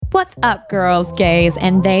What's up, girls, gays,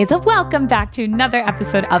 and theys? Welcome back to another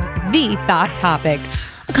episode of The Thought Topic,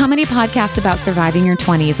 a comedy podcast about surviving your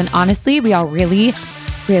 20s. And honestly, we all really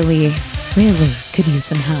could use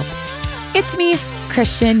some help. It's me,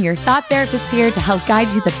 Christian, your thought therapist, here to help guide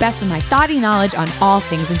you the best of my thoughty knowledge on all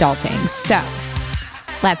things adulting. So,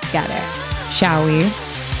 let's get it, shall we?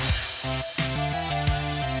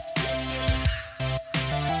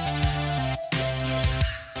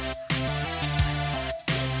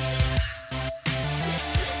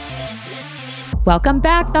 Welcome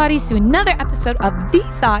back, thoughties, to another episode of The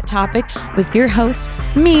Thought Topic with your host,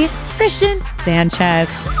 me, Christian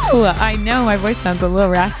Sanchez. Ooh, I know my voice sounds a little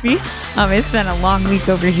raspy. It's been a long week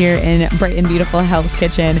over here in bright and beautiful Hell's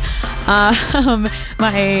Kitchen. My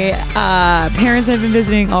parents have been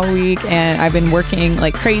visiting all week, and I've been working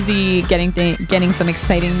like crazy, getting some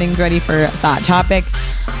exciting things ready for Thought Topic.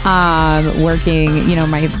 Working,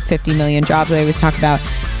 my 50 million jobs that I always talk about.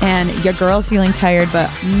 And your girl's feeling tired, but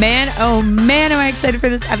man, oh man, am I excited for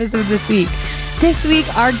this episode this week. This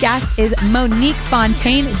week, our guest is Monique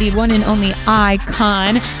Fontaine, the one and only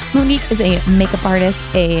icon. Monique is a makeup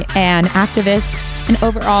artist, an activist, and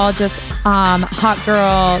overall just hot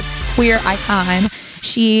girl, queer icon.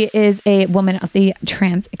 She is a woman of the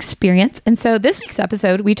trans experience. And so this week's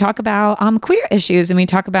episode, we talk about queer issues, and we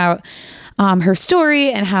talk about her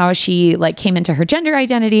story and how she came into her gender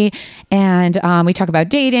identity, and we talk about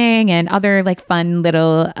dating and other fun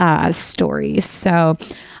little stories. So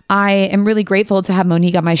I am really grateful to have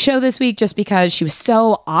Monique on my show this week, just because she was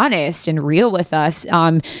so honest and real with us,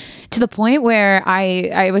 to the point where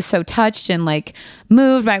I was so touched and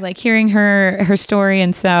moved by hearing her story.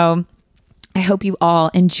 And so I hope you all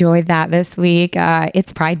enjoyed that this week.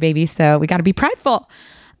 It's Pride, baby, so we got to be prideful.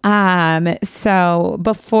 So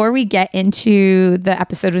before we get into the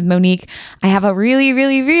episode with Monique, I have a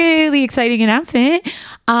really exciting announcement.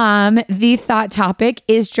 The Thought Topic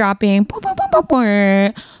is dropping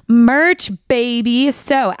merch, baby.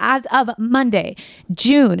 So as of Monday,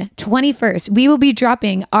 June 21st, we will be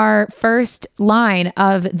dropping our first line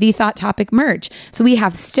of The Thought Topic merch. So we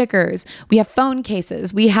have stickers, we have phone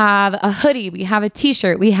cases, we have a hoodie, we have a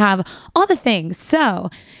t-shirt, we have all the things. So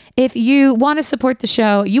if you want to support the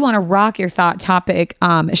show, you want to rock your Thought Topic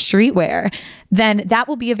streetwear, then that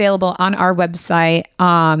will be available on our website,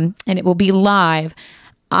 and it will be live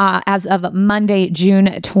as of Monday, June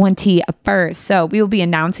 21st. So we will be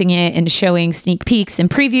announcing it and showing sneak peeks and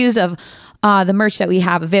previews of the merch that we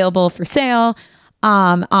have available for sale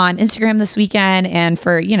on Instagram this weekend and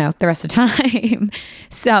for, the rest of the time.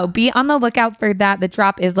 So be on the lookout for that. The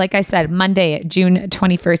drop is, like I said, Monday, June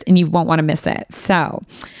 21st, and you won't want to miss it. So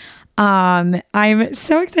I'm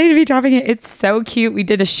so excited to be dropping it. It's so cute. We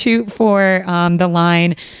did a shoot for the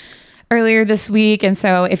line earlier this week. And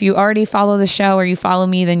so if you already follow the show or you follow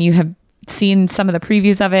me, then you have seen some of the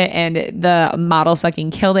previews of it, and the model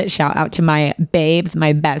fucking killed it. Shout out to my babes,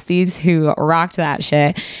 my besties who rocked that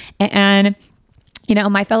shit. And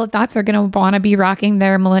my fellow thoughts are going to want to be rocking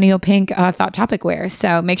their millennial pink Thought Topic wear.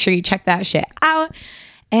 So make sure you check that shit out.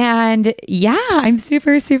 And yeah, I'm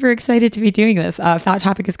super excited to be doing this. Thought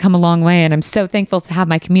Topic has come a long way, and I'm so thankful to have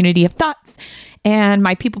my community of thoughts and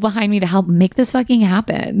my people behind me to help make this fucking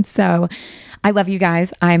happen. So I love you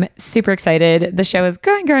guys. I'm super excited. The show is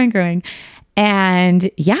growing. And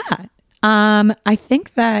yeah, I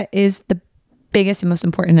think that is the biggest and most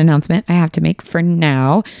important announcement I have to make for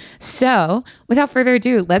now. So without further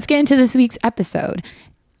ado, let's get into this week's episode.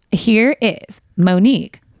 Here is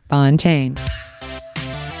Monique Fontaine.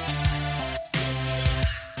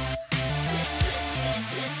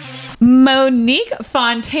 Monique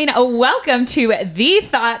Fontaine, welcome to The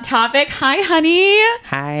Thought Topic. Hi, honey.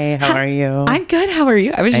 Hi, how are you? I'm good. How are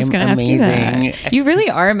you? I was just going to ask you that. You really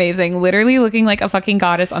are amazing. Literally looking like a fucking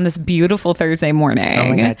goddess on this beautiful Thursday morning. Oh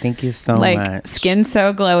my God, thank you so much. Skin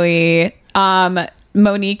so glowy.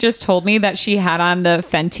 Monique just told me that she had on the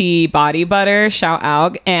Fenty body butter, shout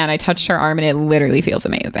out, and I touched her arm and it literally feels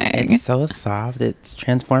amazing. It's so soft. It's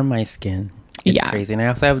transformed my skin. It's crazy. And I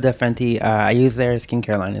also have the Fenty, I use their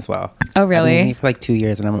skincare line as well. Oh, really? I've been using it for 2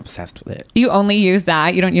 years and I'm obsessed with it. You only use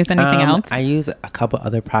that? You don't use anything else? I use a couple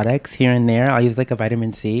other products here and there. I'll use a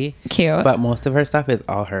vitamin C. Cute. But most of her stuff is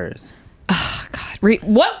all hers. Oh, God.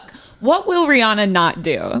 What will Rihanna not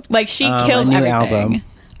do? She kills a new everything. Album.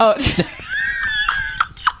 Oh.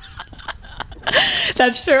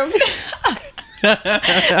 That's true.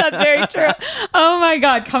 That's very true. Oh my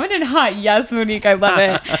God. Coming in hot. Yes, Monique. I love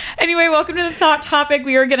it. Anyway, welcome to the Thought Topic.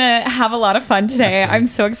 We are going to have a lot of fun today. Okay. I'm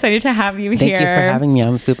so excited to have you here. Thank you for having me.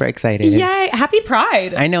 I'm super excited. Yay. Happy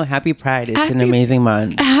Pride. I know. Happy Pride. It's an amazing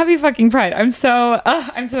month. Happy fucking Pride. I'm so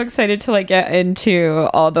excited to like get into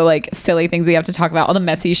all the like silly things we have to talk about, all the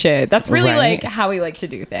messy shit. That's really like how we like to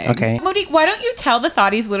do things. Okay. Monique, why don't you tell the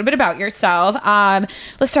thoughties a little bit about yourself?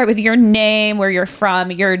 Let's start with your name, where you're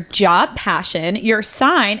from, your job passion, your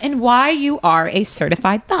sign, and why you are a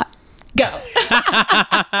certified thought. Go.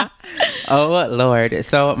 Oh, Lord.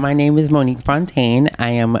 So my name is Monique Fontaine.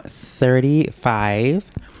 I am 35.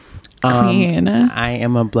 Queen. I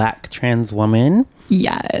am a Black trans woman.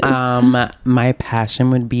 Yes. My passion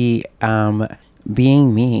would be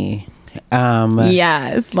being me.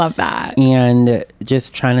 Yes, love that. And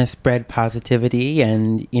just trying to spread positivity,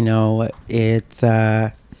 and it's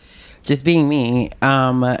just being me.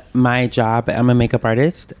 My job, I'm a makeup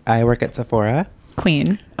artist. I work at Sephora.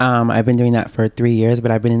 Queen. I've been doing that for 3 years,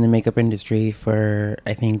 but I've been in the makeup industry for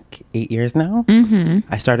I think 8 years now.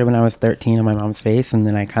 I started when I was 13 on my mom's face, and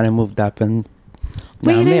then I kind of moved up and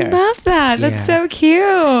wait, I love that. That's so cute.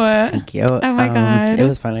 Thank you. Oh my God. It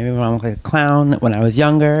was fun. I remember my mom was like a clown when I was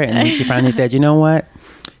younger, and then she finally said, you know what?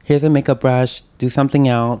 Here's a makeup brush. Do something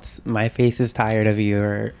else. My face is tired of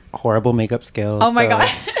your horrible makeup skills. Oh my God.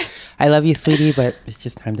 I love you, sweetie, but it's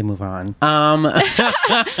just time to move on.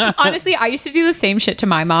 Honestly, I used to do the same shit to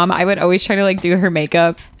my mom. I would always try to like do her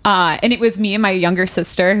makeup. And it was me and my younger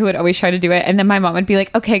sister who would always try to do it. And then my mom would be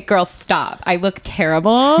like, okay, girl, stop. I look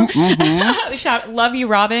terrible. Love you,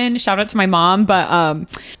 Robin. Shout out to my mom. But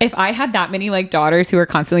if I had that many like daughters who were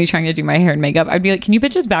constantly trying to do my hair and makeup, I'd be like, can you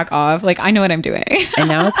bitches back off? Like, I know what I'm doing. And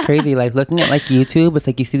now it's crazy. Like looking at like YouTube, it's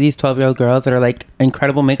like you see these 12-year-old girls that are like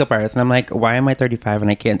incredible makeup artists. And I'm like, why am I 35 and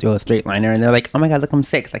I can't do a straight liner? And they're like, oh my God, look, I'm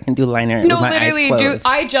 6. I can do liner. No, with my literally, eyes dude.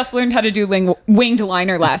 I just learned how to do winged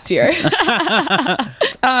liner last year.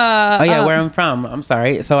 Where I'm from. I'm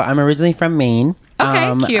sorry. So I'm originally from Maine.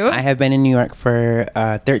 Okay, cute. I have been in New York for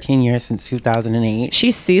 13 years, since 2008.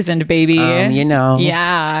 She's seasoned, baby.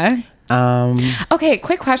 Yeah. Okay,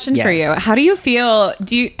 quick question for you. How do you feel?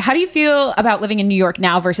 How do you feel about living in New York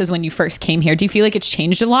now versus when you first came here? Do you feel like it's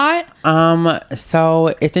changed a lot?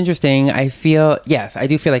 So it's interesting. I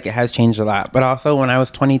do feel like it has changed a lot. But also when I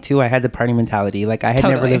was 22, I had the party mentality. Like I had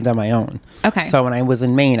never lived on my own. Okay. So when I was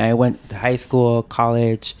in Maine, I went to high school,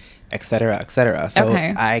 college, et cetera, et cetera. So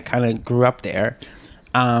I kind of grew up there.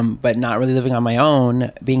 But not really living on my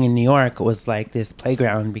own. Being in New York was like this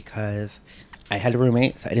playground because I had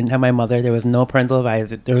roommates. I didn't have my mother. There was no parental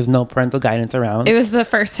advisor. There was no parental guidance around. It was the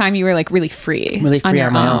first time you were like really free on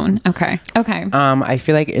your own. Okay. I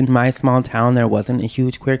feel like in my small town, there wasn't a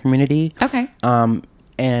huge queer community. Okay. And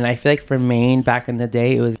I feel like for Maine back in the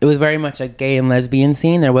day, it was very much a gay and lesbian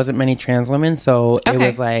scene. There wasn't many trans women. So it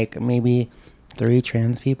was like maybe 3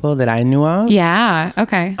 trans people that I knew of. Yeah.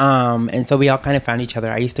 Okay. And so we all kind of found each other.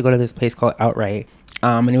 I used to go to this place called Outright.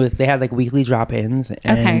 And they had like weekly drop-ins,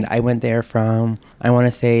 and I went there from, I want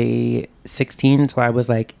to say 16 till I was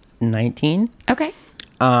like 19. Okay.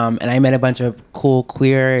 And I met a bunch of cool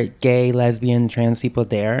queer, gay, lesbian, trans people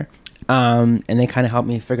there. And they kind of helped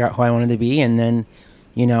me figure out who I wanted to be. And then,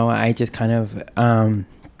 I just kind of,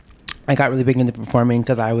 I got really big into performing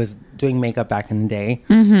because I was doing makeup back in the day.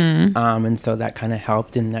 And so that kind of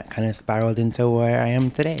helped, and that kind of spiraled into where I am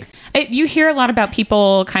today. You hear a lot about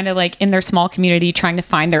people kind of like in their small community trying to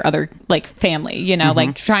find their other like family,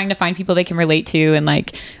 like trying to find people they can relate to and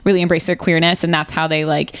like really embrace their queerness. And that's how they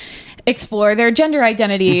like explore their gender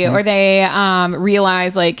identity, or they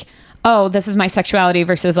realize like, oh, this is my sexuality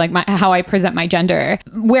versus like how I present my gender.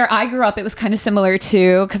 Where I grew up, it was kind of similar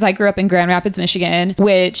to, because I grew up in Grand Rapids, Michigan,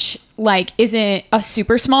 which like isn't a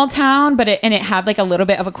super small town, but it had like a little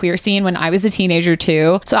bit of a queer scene when I was a teenager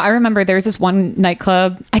too. So I remember there was this one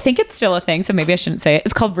nightclub. I think it's still a thing, so maybe I shouldn't say it.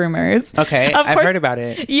 It's called Rumors. Okay, I've heard about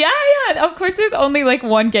it. Yeah. Of course, there's only like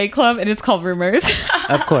one gay club, and it's called Rumors.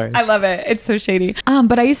 Of course. I love it. It's so shady.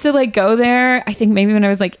 But I used to like go there, I think maybe when I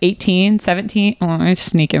was like 18, 17. Oh, I just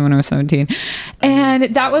sneak in when I was 17.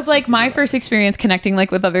 And that was like my first experience connecting like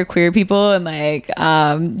with other queer people and like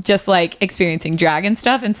just like experiencing drag and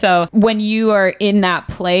stuff. And so when you are in that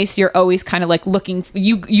place, you're always kind of like looking,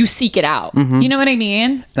 you seek it out. You know what I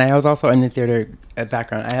mean? And I was also in the theater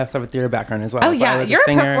background. I also have a theater background as well. Oh, so yeah. You're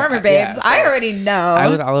a performer, babes. So I already know. I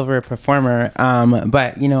was all over a performer.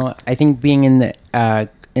 But, I think being in the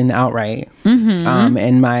Outright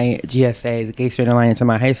and my GSA, the Gay Straight Alliance in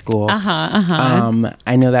my high school,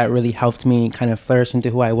 I know that really helped me kind of flourish into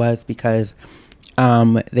who I was because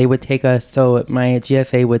they would take us. So my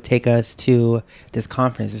GSA would take us to this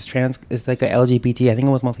conference. It's like a LGBT. I think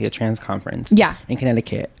it was mostly a trans conference. Yeah. In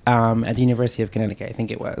Connecticut, at the University of Connecticut, I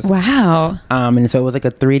think it was. Wow. And so it was like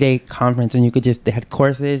a 3-day conference, and they had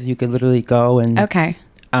courses. You could literally go and Okay.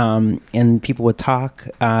 And people would talk.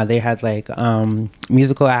 They had like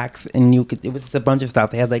musical acts, and it was just a bunch of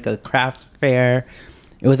stuff. They had like a craft fair.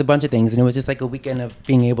 It was a bunch of things, and it was just like a weekend of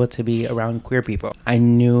being able to be around queer people. I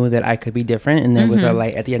knew that I could be different, and there was a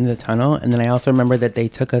light at the end of the tunnel. And then I also remember that they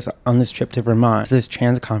took us on this trip to Vermont, to this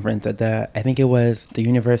trans conference at I think it was the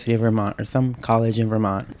University of Vermont or some college in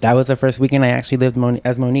Vermont. That was the first weekend I actually lived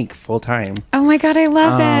as Monique full time. Oh my God, I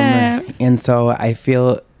love it. And so I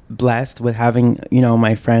feel blessed with having,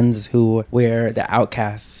 my friends who were the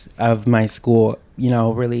outcasts of my school,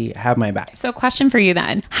 really have my back. So question for you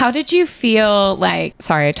then. How did you feel like,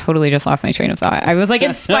 sorry, I totally just lost my train of thought. I was like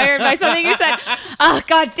inspired by something you said. Oh,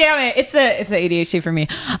 God damn it. It's the ADHD for me.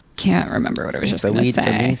 Can't remember what I was just going to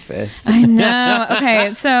say. I know.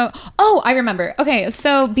 Okay. So, I remember. Okay.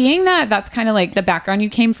 So being that's kind of like the background you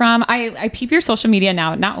came from, I peep your social media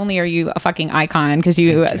now. Not only are you a fucking icon because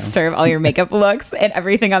you serve all your makeup looks and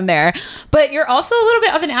everything on there, but you're also a little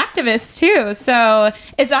bit of an activist too. So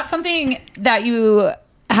is that something that you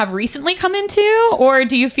have recently come into, or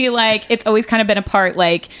do you feel like it's always kind of been a part,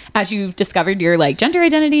 like as you've discovered your like gender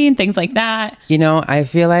identity and things like that? I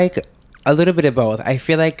feel like a little bit of both. I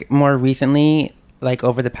feel like more recently, like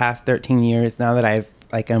over the past 13 years, now that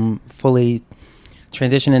I'm fully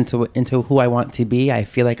transitioned into who I want to be, I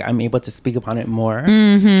feel like I'm able to speak upon it more.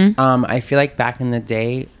 I feel like back in the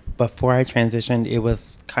day, before I transitioned, it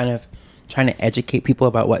was kind of trying to educate people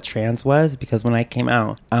about what trans was, because when I came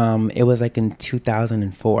out, it was like in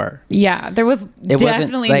 2004. Yeah, it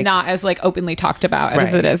definitely like, not as like openly talked about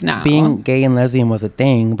as it is now. Being gay and lesbian was a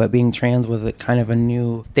thing, but being trans was a kind of a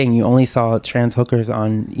new thing. You only saw trans hookers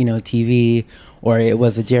on TV, or it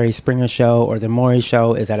was a Jerry Springer show or the Maury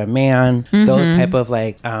show. Is that a man? Those type of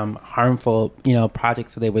like harmful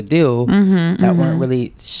projects that they would do that weren't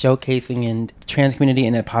really showcasing in trans community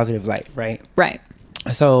in a positive light, right? Right.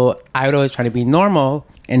 So I would always try to be normal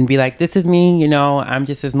and be like, this is me, I'm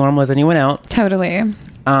just as normal as anyone else. Totally.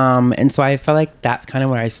 And so I felt like that's kind of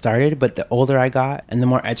where I started. But the older I got and the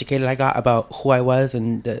more educated I got about who I was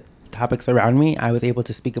and the topics around me, I was able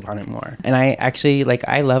to speak upon it more. And I actually,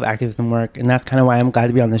 I love activism work. And that's kind of why I'm glad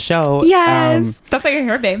to be on the show. Yes. That's why you're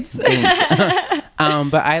here, babes. But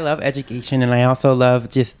I love education. And I also love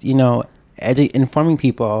just, informing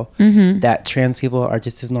people that trans people are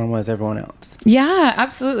just as normal as everyone else. Yeah,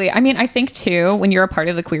 absolutely. I mean, I think too, when you're a part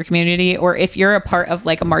of the queer community, or if you're a part of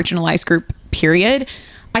like a marginalized group, period,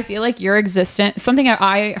 I feel like your existence, something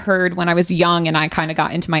I heard when I was young and I kind of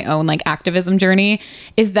got into my own like activism journey,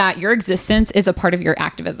 is that your existence is a part of your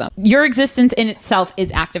activism. Your existence in itself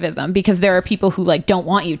is activism, because there are people who like don't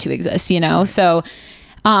want you to exist, So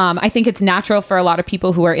I think it's natural for a lot of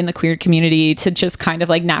people who are in the queer community to just kind of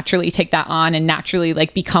like naturally take that on and naturally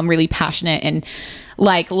like become really passionate and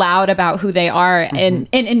like loud about who they are. And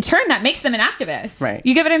in turn, that makes them an activist. Right.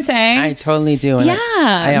 You get what I'm saying? I totally do. And yeah.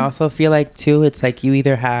 I also feel like too, it's like you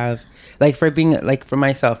either have, like for being, like for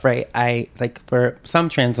myself, right? For some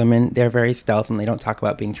trans women, they're very stealth and they don't talk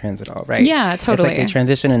about being trans at all, right? Yeah, totally. It's like they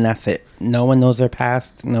transition and that's it. No one knows their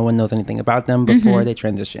past. No one knows anything about them before they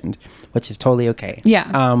transitioned, which is totally okay.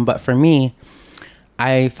 Yeah. But for me,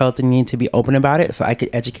 I felt the need to be open about it so I could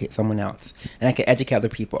educate someone else and I could educate other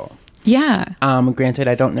people. Yeah. Granted,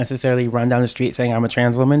 I don't necessarily run down the street saying I'm a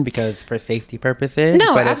trans woman because for safety purposes.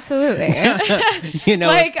 No, but absolutely.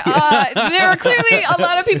 Like there are clearly a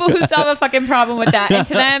lot of people who still have a fucking problem with that, and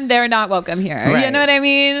to them, they're not welcome here. Right. You know what I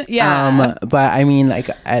mean? Yeah. But I mean,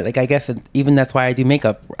 I guess even that's why I do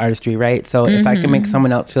makeup artistry, right? So if I can make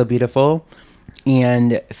someone else feel beautiful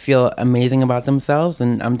and feel amazing about themselves,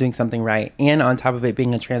 and I'm doing something right. And on top of it,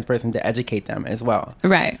 being a trans person, to educate them as well.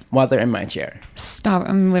 Right. While they're in my chair. Stop.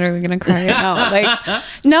 I'm literally going to cry right now.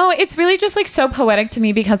 No, it's really just like so poetic to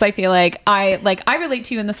me, because I feel like I relate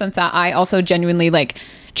to you in the sense that I also genuinely like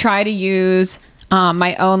try to use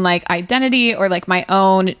my own like identity or like my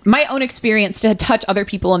own experience to touch other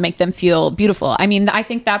people and make them feel beautiful. I mean, I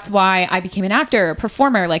think that's why I became an actor, a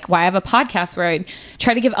performer, like why I have a podcast where I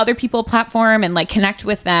try to give other people a platform and like connect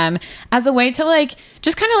with them as a way to like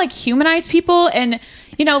just kind of like humanize people. And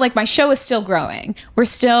like my show is still growing. We're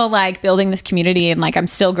still like building this community, and like I'm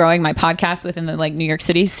still growing my podcast within the like New York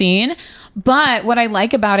City scene. But what I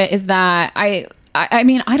like about it is that I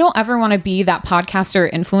mean, I don't ever want to be that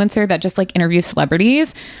podcaster influencer that just like interviews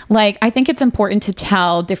celebrities. Like, I think it's important to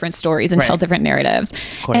tell different stories and tell different narratives.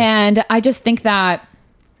 And I just think that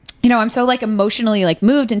you know, I'm so like emotionally like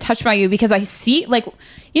moved and touched by you because I see like,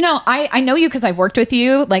 you know, I know you because I've worked with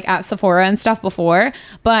you like at Sephora and stuff before,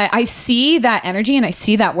 but I see that energy and I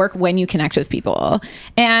see that work when you connect with people.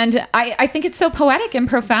 And I think it's so poetic and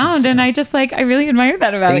profound. And I just like, I really admire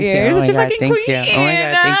that about you. You're such a fucking thank queen. you. Oh my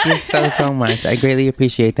God, thank you so much. I greatly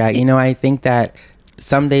appreciate that. You know, I think that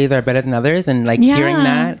some days are better than others. And like hearing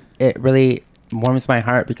that, it really warms my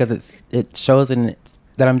heart because it shows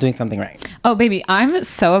that I'm doing something right. Oh, baby, I'm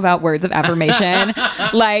so about words of affirmation.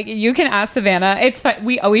 Like, you can ask Savannah. It's fun.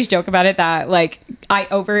 We always joke about it that like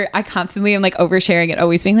I constantly am like oversharing it,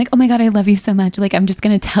 always being like, oh my God, I love you so much. Like, I'm just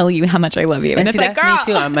gonna tell you how much I love you. And it's like, girl. Me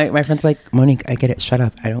too. My friend's like, Monique, I get it. Shut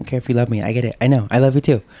up. I don't care if you love me. I get it. I know. I love you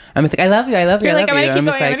too. I'm just like, I love you. I love you. You're I like, love I'm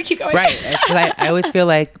you. gonna keep going. Right. I always feel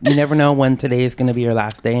like you never know when today is gonna be your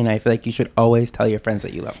last day, and I feel like you should always tell your friends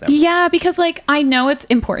that you love them. Yeah, because like I know it's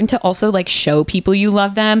important to also like show people you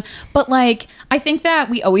love them, but like I think that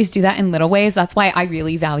we always do that in little ways. That's why I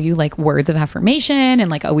really value like words of affirmation and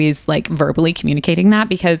like always like verbally communicating that,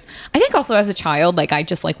 because I think also as a child, like I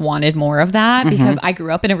just like wanted more of that because I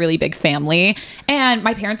grew up in a really big family and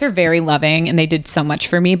my parents are very loving and they did so much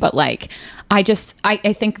for me. But like, I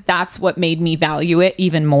think that's what made me value it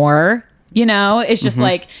even more. You know, it's just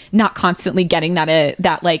like not constantly getting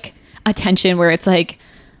that like attention where it's like,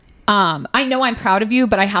 I know I'm proud of you,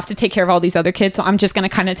 but I have to take care of all these other kids. So I'm just going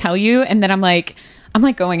to kind of tell you. And then I'm like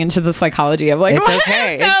going into the psychology of like, it's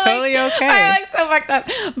okay. So, it's totally okay. I'm like so fucked up.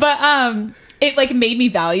 But, it like made me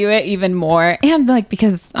value it even more. And like,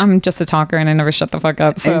 because I'm just a talker and I never shut the fuck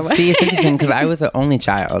up. So and see, it's interesting because I was the only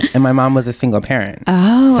child and my mom was a single parent.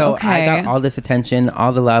 Oh, so okay. I got all this attention,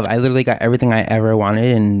 all the love. I literally got everything I ever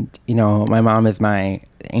wanted. And, you know, my mom is my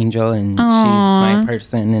angel and she's my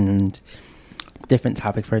person, and different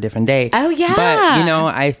topic for a different day. Oh, yeah. But, you know,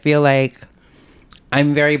 I feel like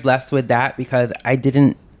I'm very blessed with that because I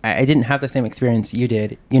didn't have the same experience you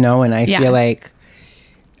did, you know, and I feel like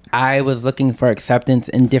I was looking for acceptance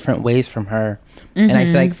in different ways from her. And I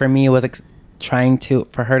feel like for me, it was trying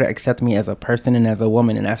for her to accept me as a person and as a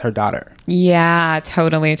woman and as her daughter. Yeah,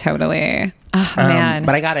 totally. Oh, man.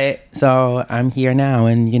 But I got it. So I'm here now.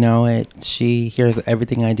 And, you know, she hears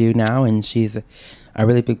everything I do now. And she's a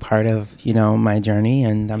really big part of, you know, my journey.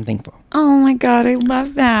 And I'm thankful. Oh my God, I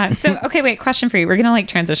love that. So, okay, wait, question for you. We're going to like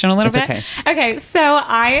transition a little bit. Okay. So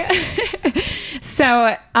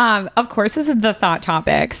of course this is the thought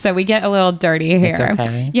topic. So we get a little dirty here. It's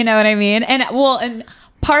okay. You know what I mean? And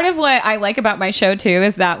part of what I like about my show too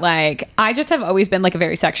is that like I just have always been like a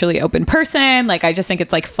very sexually open person. Like I just think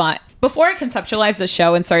it's like fun. Before I conceptualized the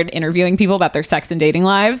show and started interviewing people about their sex and dating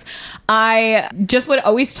lives, I just would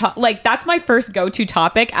always talk, like that's my first go-to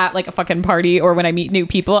topic at like a fucking party or when I meet new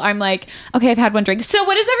people. I'm like, okay, I've had one drink. So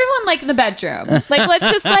what is everyone like in the bedroom? Like, let's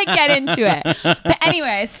just like get into it. But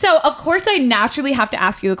anyway, so of course I naturally have to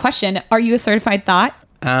ask you the question, are you a certified thought?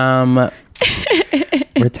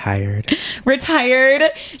 Retired.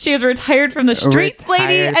 She is retired from the streets,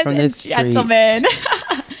 lady and gentlemen.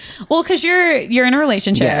 Well, because you're in a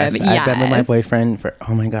relationship. Yes, I've been with my boyfriend for,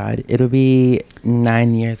 oh my God, it'll be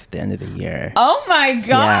 9 years at the end of the year. Oh my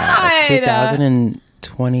God. Yeah,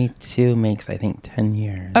 2022 makes, I think, 10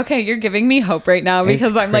 years. Okay, you're giving me hope right now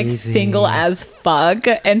because I'm like single as fuck.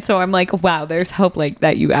 And so I'm like, wow, there's hope like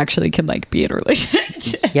that you actually can like be in a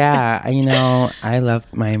relationship. Yeah, you know, I love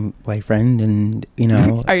my boyfriend and, you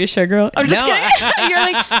know. Are you sure, girl? I'm just kidding. You're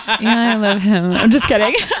like, yeah, I love him. I'm just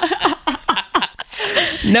kidding.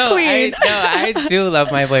 No, I do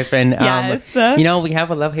love my boyfriend. Yes. You know, we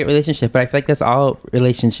have a love-hate relationship, but I feel like that's all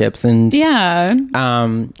relationships. And yeah, you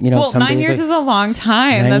know, well, 9 years is a long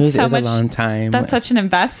time. That's so much. A long time. That's such an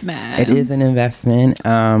investment. It is an investment.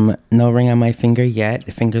 No ring on my finger yet.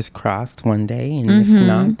 Fingers crossed one day, and if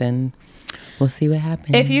not, then we'll see what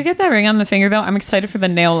happens. If you get that ring on the finger, though, I'm excited for the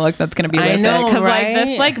nail look that's going to be with it. Because like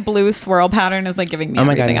this like blue swirl pattern is like giving me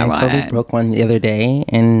everything I want. I totally broke one the other day,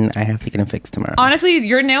 and I have to get them fixed tomorrow. Honestly,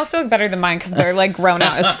 your nails still look better than mine because they're like grown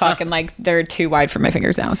out as fuck and like they're too wide for my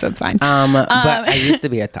fingers now, so it's fine. But I used to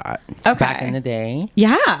be a thought. Okay. Back in the day.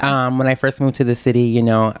 Yeah. When I first moved to the city, you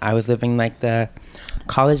know, I was living like the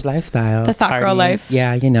college lifestyle. The thought girl life.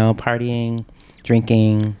 Yeah, you know, partying,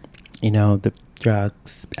 drinking, you know, the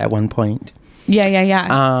drugs at one point. Yeah.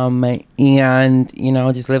 And, you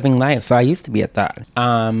know, just living life. So I used to be a thought.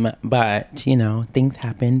 But, you know, things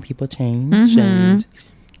happen, people change, and,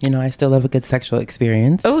 you know, I still love a good sexual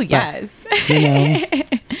experience. Oh, yes. But, you know,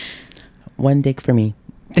 one dick for me.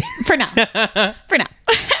 For now.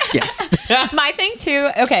 Yes. My thing too.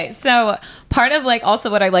 Okay. So part of like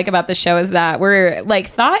also what I like about the show is that we're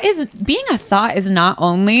like being a thought is not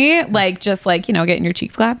only like just like, you know, getting your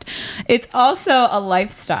cheeks clapped. It's also a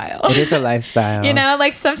lifestyle. It is a lifestyle. You know,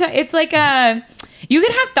 like sometimes it's like you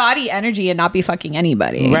can have thoughty energy and not be fucking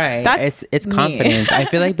anybody. Right. It's confidence. I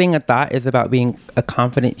feel like being a thought is about being a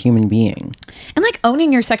confident human being. And like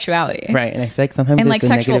owning your sexuality. Right. And I feel like sometimes and it's like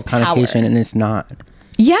a negative connotation and it's not.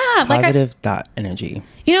 Yeah. Positive thought energy.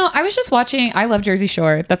 You know, I was just watching, I love Jersey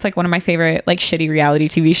Shore. That's like one of my favorite like shitty reality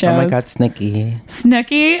TV shows. Oh my God,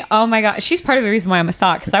 Snooki. Oh my God. She's part of the reason why I'm a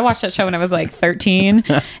thought, because I watched that show when I was like 13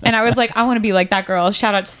 and I was like, I want to be like that girl.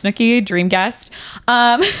 Shout out to Snooki, dream guest.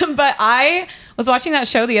 But I was watching that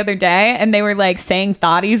show the other day and they were like saying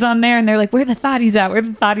thotties on there and they're like, where the thotties at? Where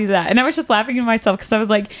the thotties at? And I was just laughing to myself because I was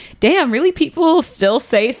like, damn, really people still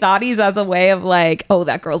say thotties as a way of like, oh,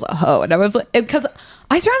 that girl's a hoe. And I was like, because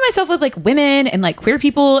I surround myself with like women and like queer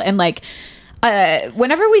people and like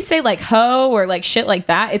whenever we say like hoe or like shit like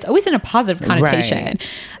that, it's always in a positive connotation. Right.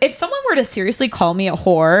 If someone were to seriously call me a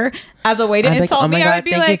whore as a way to insult me, I would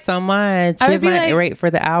be like, thank you so much. Here's my rate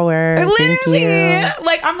for the hour. Literally, thank you.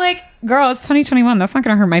 Like I'm like, girl, it's 2021. That's not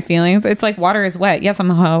gonna hurt my feelings. It's like water is wet. Yes,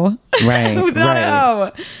 I'm a hoe. Right. Who's not a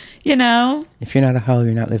hoe? You know? If you're not a hoe,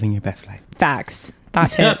 you're not living your best life. Facts.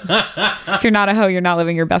 Thought tip. If you're not a hoe, you're not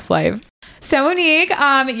living your best life. So Monique,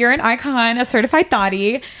 you're an icon, a certified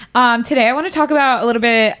thottie. Today I want to talk about a little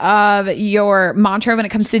bit of your mantra when it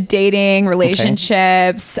comes to dating,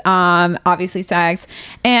 relationships, obviously sex,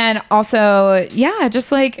 and also, yeah,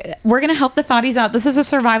 just like we're going to help the thotties out. This is a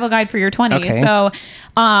survival guide for your 20s. Okay.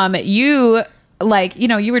 So you... like, you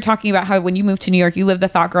know, you were talking about how when you moved to New York, you lived the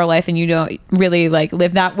thought girl life and you don't really like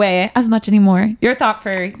live that way as much anymore. You're a thought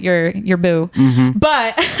for your boo. Mm-hmm.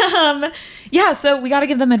 But yeah, so we got to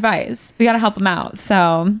give them advice. We got to help them out.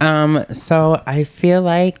 So I feel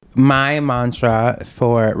like my mantra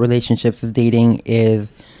for relationships and dating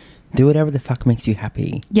is do whatever the fuck makes you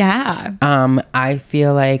happy. Yeah. I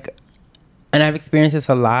feel like, and I've experienced this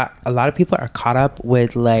a lot. A lot of people are caught up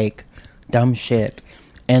with like dumb shit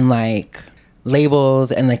and like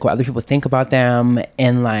labels and like what other people think about them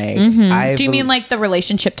and like do you mean like the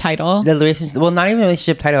relationship title? The relationship, well, not even a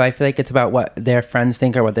relationship title. I feel like it's about what their friends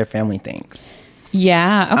think or what their family thinks.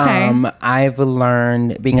 Yeah. Okay. I've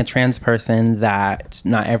learned being a trans person that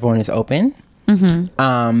not everyone is open.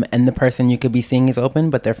 And the person you could be seeing is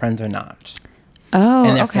open, but their friends are not. Oh,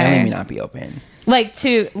 and their family may not be open. Like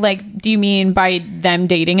do you mean by them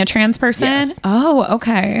dating a trans person? Yes. Oh,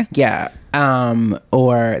 okay. Yeah.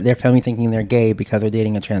 Or their family thinking they're gay because they're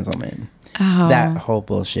dating a trans woman. Oh. That whole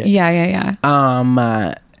bullshit. Yeah.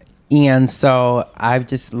 And so I've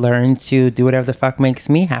just learned to do whatever the fuck makes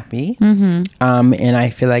me happy. And I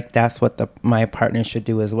feel like that's what my partner should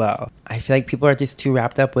do as well. I feel like people are just too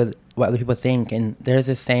wrapped up with what other people think. And there's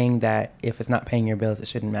this saying that if it's not paying your bills, it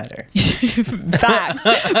shouldn't matter.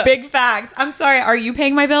 Facts. Big facts. I'm sorry. Are you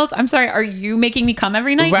paying my bills? I'm sorry. Are you making me come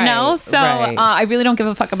every night? Right, no. So I really don't give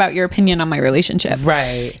a fuck about your opinion on my relationship.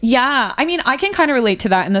 Right. Yeah. I mean, I can kind of relate to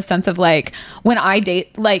that in the sense of like when I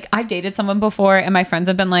date, like I've dated someone before and my friends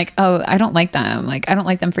have been like, oh, I don't like them. Like, I don't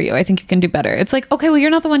like them for you. I think you can do better. It's like, okay, well, you're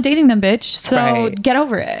not the one dating them, bitch. So get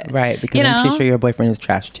over it. Right. Because I'm pretty sure your boyfriend is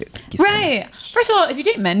trash too. Right. First of all, if you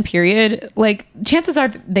date men, period, like chances are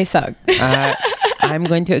they suck. I'm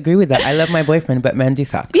going to agree with that. I love my boyfriend, but men do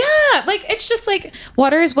suck. Yeah, like it's just like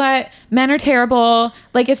water is wet, men are terrible.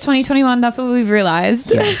 Like it's 2021. That's what we've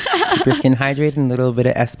realized. Yes. Keep your skin hydrated and a little bit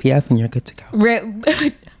of SPF, and you're good to go.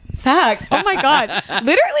 Facts. Oh my God.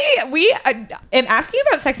 Literally, am asking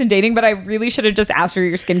about sex and dating, but I really should have just asked for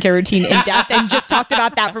your skincare routine in depth and just talked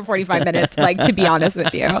about that for 45 minutes. Like, to be honest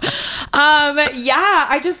with you. Yeah,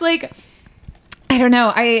 I just like. I don't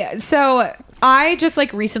know. I just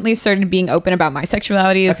like recently started being open about my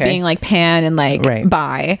sexuality as being like pan and like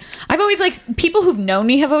bi. I've always like people who've known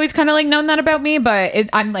me have always kind of like known that about me, but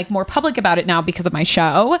I'm like more public about it now because of my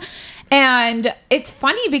show. And it's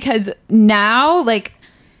funny because now like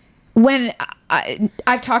when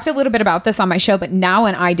I've talked a little bit about this on my show, but now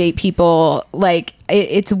when I date people, like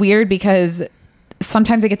it's weird because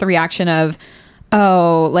sometimes I get the reaction of,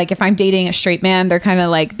 oh, like if I'm dating a straight man, they're kind of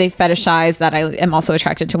like, they fetishize that I am also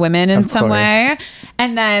attracted to women in some way.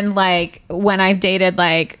 And then like when I've dated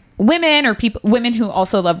like women or women who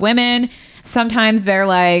also love women, sometimes they're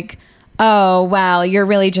like, oh, well, you're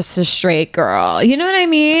really just a straight girl. You know what I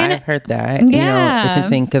mean? I've heard that. Yeah. You know, it's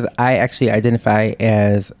interesting because I actually identify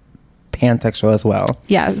as pansexual as well.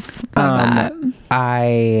 Yes.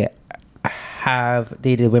 I have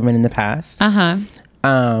dated women in the past.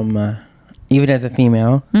 Even as a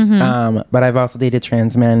female. But I've also dated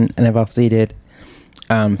trans men and I've also dated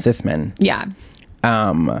cis men. Yeah.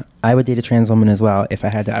 I would date a trans woman as well if I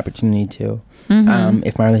had the opportunity to.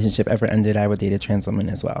 If my relationship ever ended, I would date a trans woman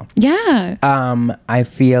as well. Yeah. I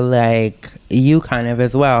feel like you kind of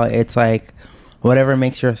as well. It's like whatever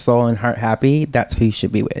makes your soul and heart happy, that's who you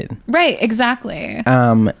should be with. Right, exactly.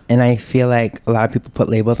 And I feel like a lot of people put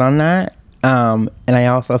labels on that. And I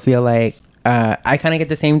also feel like I kind of get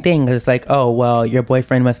the same thing, because it's like, oh, well, your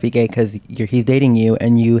boyfriend must be gay because he's dating you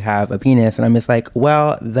and you have a penis. And I'm just like,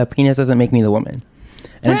 well, the penis doesn't make me the woman.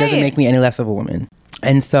 And Right. it doesn't make me any less of a woman.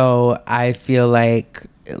 And so I feel like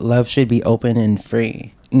love should be open and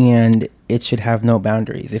free. And it should have no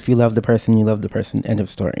boundaries. If you love the person, you love the person. End of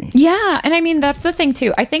story. Yeah. And I mean, that's the thing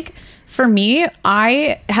too. I think for me,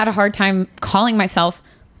 I had a hard time calling myself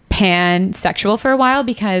pansexual for a while,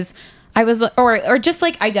 because I was, or just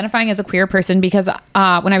like identifying as a queer person, because when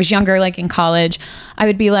I was younger, like in college, I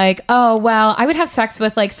would be like, oh, well, I would have sex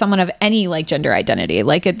with like someone of any like gender identity.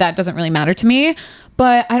 Like that doesn't really matter to me.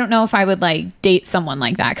 But I don't know if I would like date someone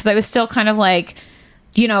like that, because I was still kind of like,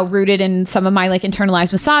 you know, rooted in some of my like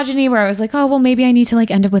internalized misogyny, where I was like, oh, well, maybe I need to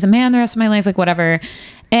like end up with a man the rest of my life, like whatever.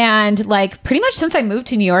 And like pretty much since I moved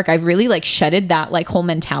to New York, I've really like shedded that like whole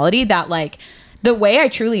mentality that like the way I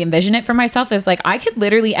truly envision it for myself is like I could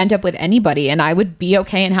literally end up with anybody and I would be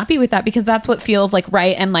okay and happy with that, because that's what feels like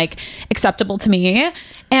right and like acceptable to me.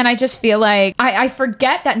 And I just feel like I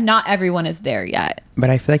forget that not everyone is there yet. But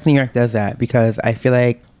I feel like New York does that, because I feel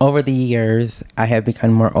like over the years, I have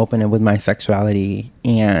become more open with my sexuality.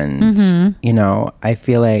 And, you know, I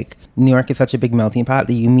feel like New York is such a big melting pot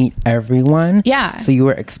that you meet everyone. Yeah. So you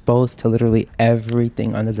were exposed to literally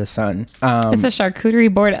everything under the sun. It's a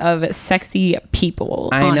charcuterie board of sexy people.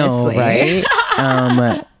 I know, honestly.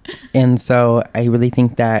 right? And so I really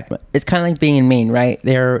think that it's kind of like being in Maine, right?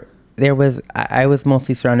 I was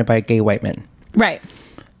mostly surrounded by gay white men. Right.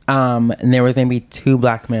 And there was maybe 2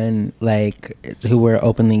 black men like who were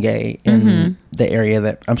openly gay in the area.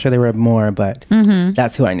 That I'm sure there were more, but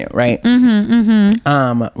that's who I knew, right?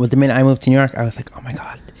 With the minute I moved to New York, I was like, oh my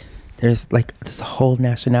God, there's like this whole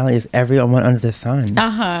nationality, is everyone under the sun.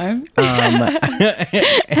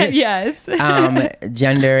 Yes.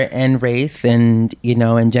 Gender and race, and you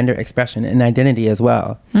know, and gender expression and identity as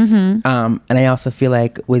well. And I also feel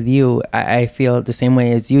like with you, I feel the same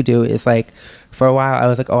way as you do. It's like, for a while I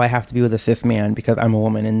was like, oh, I have to be with a cis man because I'm a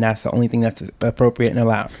woman, and that's the only thing that's appropriate and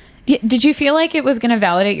allowed. Yeah, did you feel like it was going to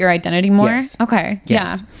validate your identity more? Yes. Okay.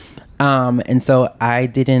 Yes. Yeah. And so I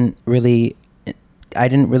didn't really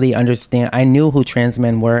understand. I knew who trans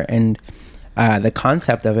men were and the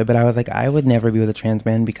concept of it, but I was like, I would never be with a trans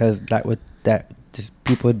man, because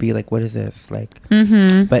people would be like, what is this? Like,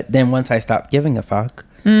 but then once I stopped giving a fuck,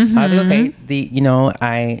 I was like,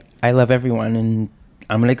 okay, I love everyone, and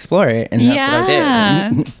I'm going to explore it. And that's what I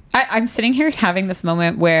did. I'm sitting here having this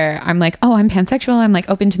moment where I'm like, oh, I'm pansexual. I'm like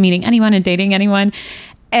open to meeting anyone and dating anyone.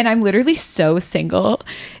 And I'm literally so single.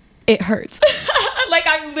 It hurts. Like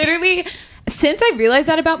I'm literally, since I realized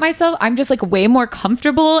that about myself, I'm just like way more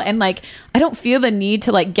comfortable, and like I don't feel the need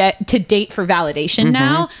to like get to date for validation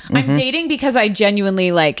now. I'm dating because I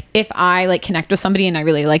genuinely like, if I like connect with somebody and I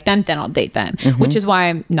really like them, then I'll date them, which is why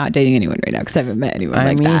I'm not dating anyone right now, because I haven't met anyone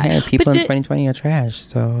like that. Hey, people But in 2020 are trash,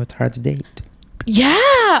 so it's hard to date.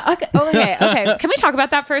 Yeah. Okay. Can we talk about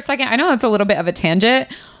that for a second? I know it's a little bit of a tangent,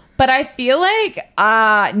 but I feel like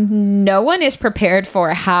no one is prepared for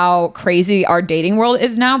how crazy our dating world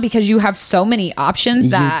is now, because you have so many options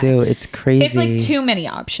that you do. It's crazy. It's like too many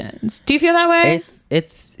options. Do you feel that way?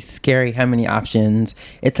 It's scary how many options.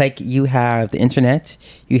 It's like you have the internet,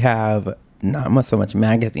 you have not so much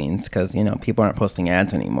magazines, because you know people aren't posting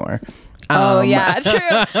ads anymore. Oh yeah, true.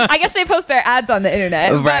 I guess they post their ads on the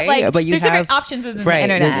internet, right? But, like, but you there's have different options within right.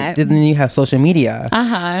 the internet. Then you have social media,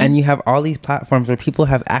 Uh-huh. and you have all these platforms where people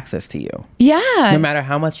have access to you. Yeah. No matter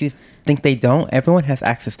how much you think they don't, everyone has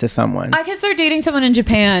access to someone. I could start dating someone in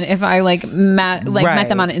Japan if I met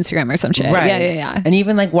them on Instagram or some shit. Right. Yeah. And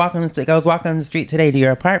even like I was walking on the street today to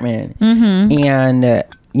your apartment, and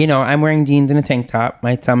you know, I'm wearing jeans and a tank top.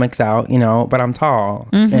 My stomach's out, you know, but I'm tall,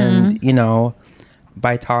 and you know.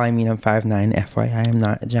 By tall, I mean I'm 5'9". FYI, I'm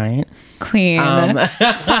not a giant. Queen.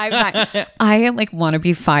 5'9". I like want to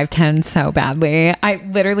be 5'10" so badly. I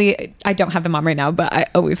don't have them on right now, but I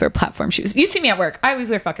always wear platform shoes. You see me at work, I always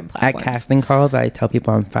wear fucking platforms. At casting calls, I tell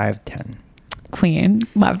people I'm 5'10". Queen.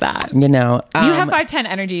 Love that. You know. You have 5'10"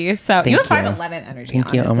 energy, so you have 5'11" energy,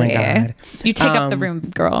 Thank you. Oh my God. You take up the room,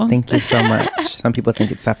 girl. Thank you so much. Some people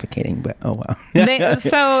think it's suffocating, but oh well.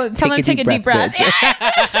 So tell them to take a deep breath.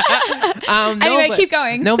 Anyway, keep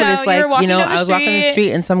going. No, so but it's like, you're walking you know, down the I was walking the street.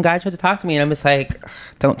 street and some guy tried to talk to me, and I'm just like,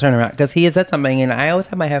 don't turn around, because he has said something, and I always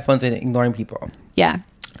have my headphones in, ignoring people. Yeah.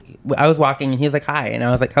 I was walking and he was like, hi. And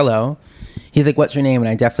I was like, hello. He's like, what's your name? And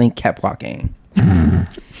I definitely kept walking.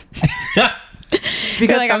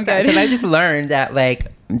 Because like, I'm good. I just learned that like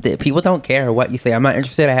people don't care what you say. I'm not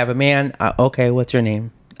interested. I have a man. Okay, what's your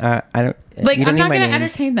name? I don't. Like, you don't I'm need not my going to name.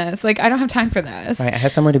 entertain this. Like, I don't have time for this. Right, I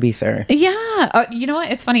have somewhere to be, sir. Yeah. You know what?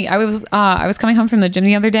 It's funny. I was coming home from the gym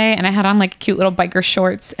the other day and I had on like cute little biker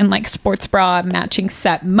shorts and like sports bra matching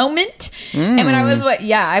set moment. And when I was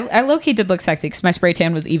I low-key did look sexy because my spray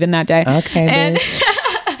tan was even that day. Okay, and bitch.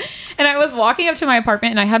 and I was walking up to my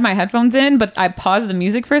apartment and I had my headphones in, but I paused the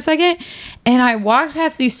music for a second and I walked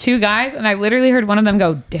past these two guys and I literally heard one of them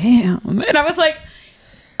go, damn. And I was like,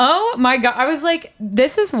 oh my God. I was like,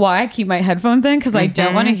 this is why I keep my headphones in because I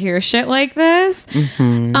don't want to hear shit like this.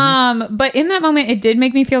 But in that moment, it did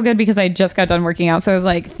make me feel good because I just got done working out. So I was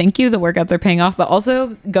like, thank you. The workouts are paying off, but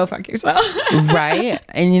also go fuck yourself. Right.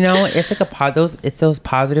 And you know, it's like it's those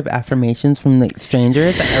positive affirmations from like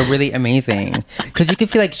strangers that are really amazing. Because you can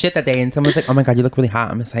feel like shit that day and someone's like, oh my God, you look really hot.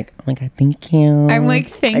 I'm just like, oh my God, thank you. I'm like,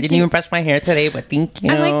 thank you. I didn't even brush my hair today, but thank you.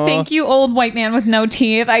 I'm like, thank you, old white man with no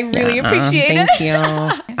teeth. I really appreciate it. Thank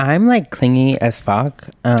you. I'm like clingy as fuck.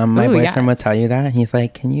 My Ooh, boyfriend would yes. tell you that. He's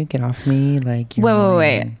like, can you get off me? Like, you're Wait.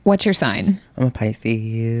 annoying. What's your sign? I'm a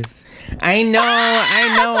Pisces. I know.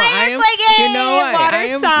 You know what?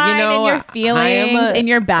 Water sign and your feelings in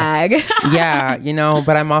your bag. Yeah, you know,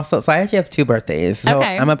 but I'm also, so I actually have 2 birthdays. So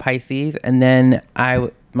Okay. I'm a Pisces, and then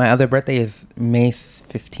my other birthday is May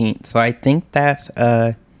 15th. So I think that's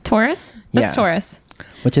Taurus? What's Yeah. Taurus?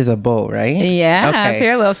 which is a bull, right? Yeah, so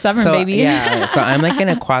you're a little stubborn, baby. Yeah, so I'm like an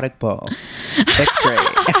aquatic bull. That's great.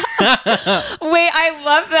 Wait, I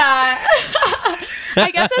love that.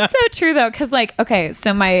 I guess that's so true though, because like, okay,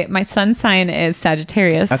 so my sun's sign is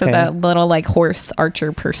Sagittarius, so Okay. that little like horse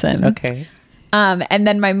archer person. Okay. And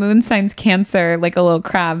then my moon sign's Cancer, like a little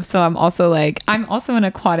crab. So I'm also an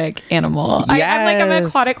aquatic animal. I'm an Yes.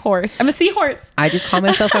 aquatic horse. I'm a seahorse. I just call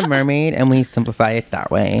myself a mermaid, and we simplify it that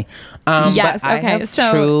way. Yes, but I okay, have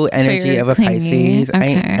so true energy you're of a clingy. Pisces.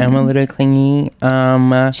 Okay. I am a little clingy.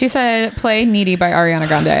 She said, "Play Needy" by Ariana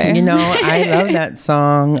Grande. You know, I love that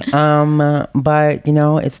song. But you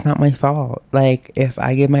know, it's not my fault. Like, if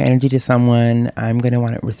I give my energy to someone, I'm gonna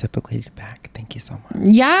want it reciprocated back. Thank you so much.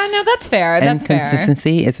 Yeah, no, that's fair. And That's fair.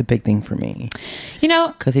 consistency is a big thing for me. You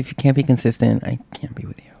know, Because if you can't be consistent, I can't be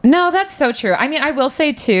with you. no, that's so true. I mean, I will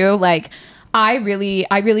say too, like, I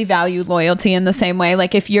really value loyalty in the same way.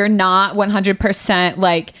 Like, if you're not 100%,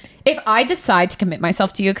 like, if I decide to commit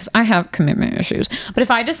myself to you, because I have commitment issues, but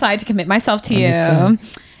if I decide to commit myself to you,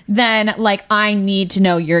 then like I need to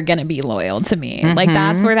know you're gonna be loyal to me. Like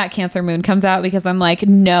that's where that Cancer moon comes out, because I'm like,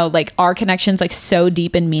 no, like our connection's like so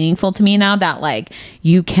deep and meaningful to me now that like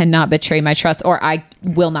you cannot betray my trust, or I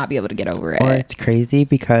will not be able to get over it. Or it's crazy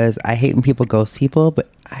because I hate when people ghost people, but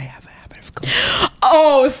I have a habit of ghosting.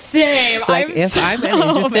 Oh, same. Like, if I'm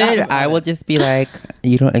interested, I will just be like,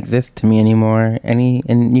 you don't exist to me anymore.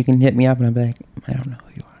 And you can hit me up and I'll be like, I don't know who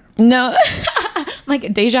you are. No.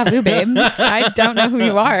 Like deja vu, babe. I don't know who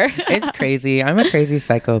you are. It's crazy. I'm a crazy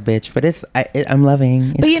psycho bitch, but I'm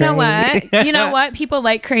loving. It's But you know great. what? You know what? People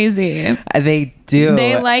like crazy. They do.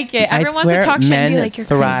 They like it. Everyone wants to swear talk shit and be men like, you're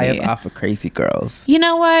thrive crazy. off of crazy girls. You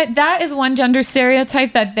know what? That is one gender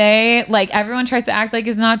stereotype that they like everyone tries to act like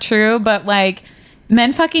is not true, but like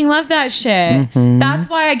men fucking love that shit. That's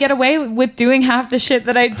why I get away with doing half the shit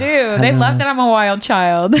that I do. They love that I'm a wild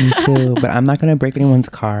child. Me too, but I'm not gonna break anyone's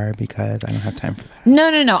car because I don't have time for that. No.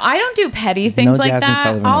 I don't do petty things No like Jasmine that.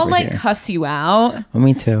 Sullivan I'll over like here. cuss you out Well,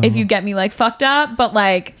 me too. if you get me like fucked up, but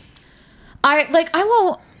like I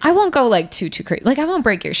won't go like too crazy. Like I won't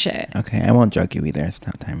break your shit. Okay, I won't drug you either. It's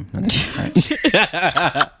not time.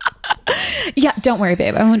 Yeah, don't worry,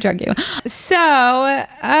 babe. I won't drug you. So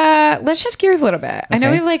let's shift gears a little bit. I know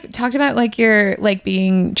Okay. we like talked about like your like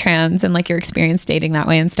being trans and like your experience dating that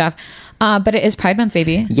way and stuff. But it is Pride Month,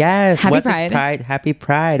 baby. Yes. Happy What Pride. does Pride? Happy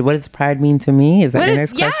Pride. What does Pride mean to me? Is that your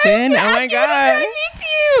next question? Yes, Oh my what does god. Pride mean to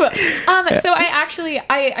you? So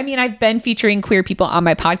I mean, I've been featuring queer people on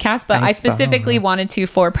my podcast, but I specifically wanted to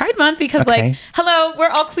for Pride Month because, Okay. like, hello, we're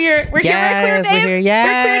all queer. We're here. We're queer, Yes, babes. we're here.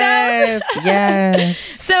 We're queer Yes. Yes.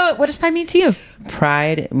 So, what does Pride mean to you?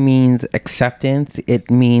 Pride means acceptance. It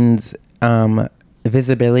means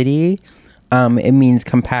visibility. It means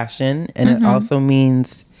compassion, and it also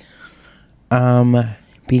means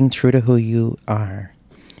being true to who you are,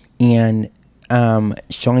 and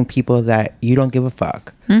showing people that you don't give a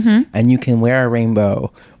fuck, and you can wear a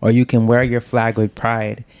rainbow or you can wear your flag with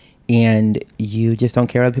pride, and you just don't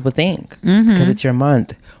care what people think because it's your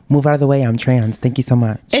month. Move out of the way. I'm trans. Thank you so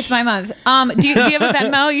much. It's my month. Do you have a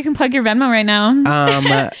Venmo? You can plug your Venmo right now.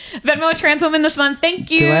 Venmo a trans woman this month.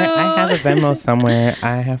 Thank you. Do I have a Venmo somewhere?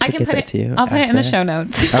 I have to get that to you. I'll put it in the show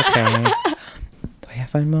notes. Okay. Do I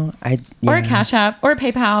have Venmo? Or a Cash App or a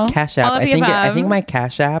PayPal. Cash App. All of the I think my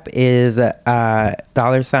Cash App is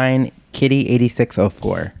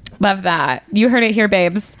 $Kitty8604. Love that. You heard it here,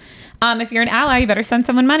 babes. If you're an ally, you better send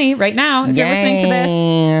someone money right now if you're listening to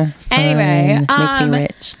this. Fun. Anyway, make me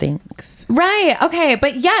rich. Thanks. Right. Okay.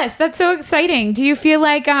 But yes, that's so exciting. Do you feel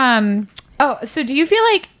like so do you feel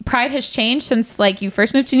like Pride has changed since like you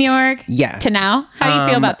first moved to New York? Yes. To now? How do you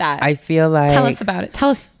feel about that? I feel like tell us about it.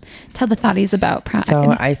 Tell the thotties about Pride.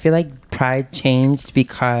 So I feel like Pride changed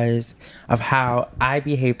because of how I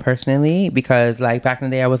behave personally, because like back in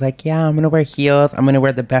the day I was like, yeah, I'm gonna wear heels, I'm gonna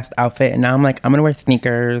wear the best outfit, and now I'm like, I'm gonna wear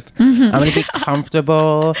sneakers, I'm gonna be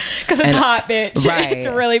comfortable because it's hot, bitch. Right. It's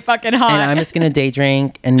really fucking hot, and I'm just gonna day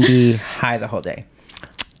drink and be high the whole day.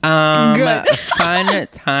 Good. Fun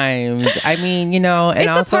times. I mean, and it's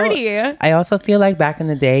also a party. I also feel like back in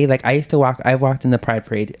the day, like I walked in the Pride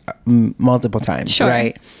Parade multiple times, sure.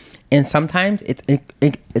 Right? And sometimes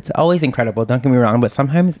it's always incredible. Don't get me wrong, but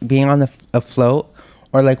sometimes being on a float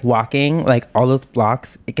or like walking like all those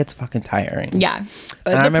blocks, it gets fucking tiring. Yeah,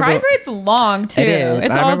 the Pride Parade's long too.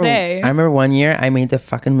 It's all day. I remember one year I made the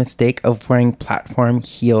fucking mistake of wearing platform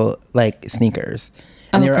heel like sneakers,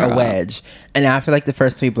 and they were a wedge. And after like the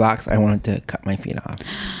first 3 blocks, I wanted to cut my feet off.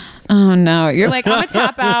 Oh no, you're like, I'm gonna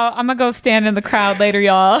tap out. I'm gonna go stand in the crowd later,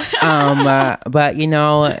 y'all. But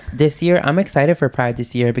this year I'm excited for Pride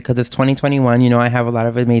this year because it's 2021. I have a lot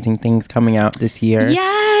of amazing things coming out this year.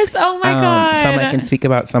 Yes. Oh my god. Some I can speak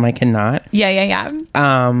about, some I cannot. Yeah.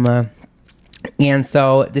 And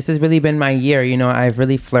so this has really been my year. I've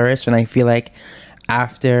really flourished, and I feel like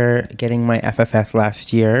after getting my FFS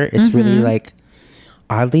last year, it's really like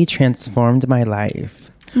oddly transformed my life.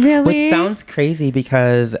 Really? Which sounds crazy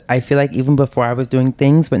because I feel like even before I was doing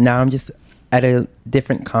things, but now I'm just at a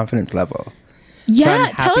different confidence level.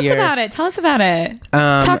 Yeah, tell us about it.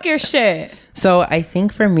 Talk your shit. So I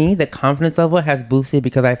think for me, the confidence level has boosted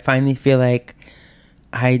because I finally feel like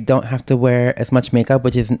I don't have to wear as much makeup,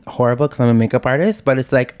 which is horrible because I'm a makeup artist, but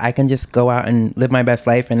it's like I can just go out and live my best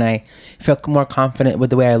life, and I feel more confident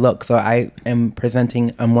with the way I look. So I am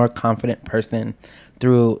presenting a more confident person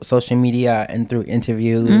through social media and through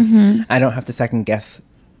interviews. I don't have to second guess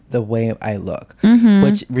the way I look,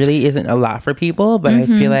 which really isn't a lot for people, but I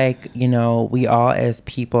feel like, we all as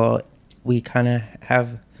people, we kind of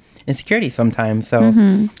have insecurity sometimes. So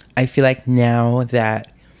I feel like now that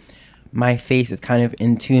my face is kind of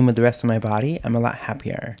in tune with the rest of my body, I'm a lot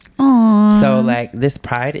happier. Aww. So like this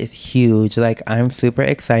Pride is huge. Like I'm super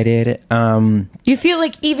excited. You feel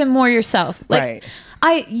like even more yourself. Like, right.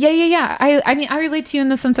 Yeah. I mean, I relate to you in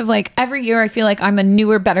the sense of like every year I feel like I'm a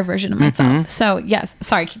newer, better version of myself. So yes,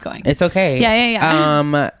 sorry, keep going. It's okay.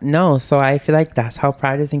 Yeah. No, so I feel like that's how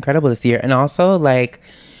Pride is incredible this year. And also like,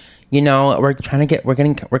 we're kind of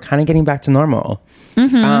getting back to normal.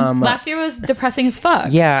 Last year was depressing as fuck.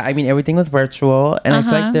 Yeah, I mean everything was virtual, and I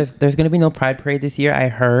feel like there's gonna be no Pride Parade this year. I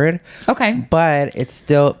heard. Okay. But it's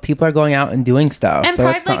still, people are going out and doing stuff. And so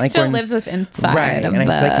Pride it's not still lives with inside. Right. And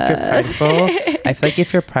I feel like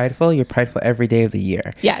if you're prideful, you're prideful every day of the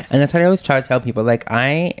year. Yes. And that's what I always try to tell people. Like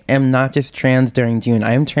I am not just trans during June.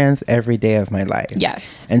 I am trans every day of my life.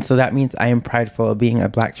 Yes. And so that means I am prideful of being a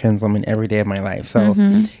Black trans woman every day of my life. So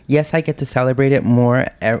yes, I get to celebrate it more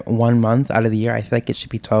 1 month out of the year. I feel like it should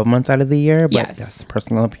be 12 months out of the year, but that's a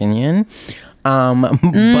personal opinion. But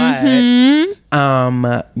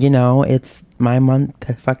it's my month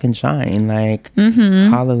to fucking shine. Like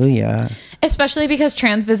hallelujah. Especially because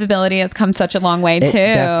trans visibility has come such a long way too. It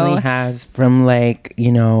definitely has, from like,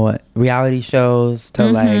 reality shows to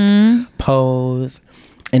like Pose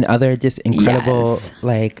and other just incredible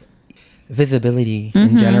like visibility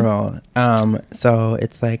in general. So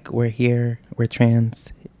it's like we're here, we're trans.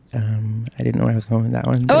 I didn't know where I was going with that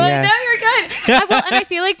one. Oh, yeah. No, you're good. Well, and I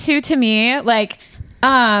feel like too, to me, like,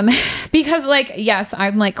 because like, yes,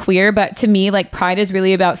 I'm like queer, but to me, like Pride is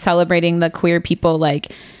really about celebrating the queer people.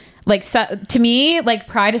 To me, like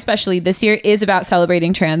Pride, especially this year, is about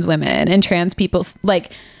celebrating trans women and trans people,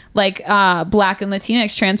 like Black and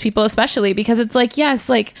Latinx trans people, especially because it's like, yes,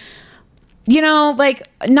 like, like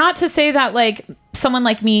not to say that like someone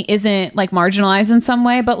like me isn't like marginalized in some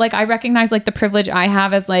way, but like I recognize like the privilege I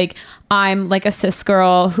have as like I'm like a cis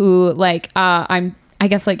girl who like I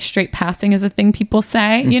guess like straight passing is a thing people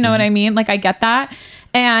say, you know what I mean? Like I get that.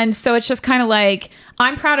 And so it's just kind of like,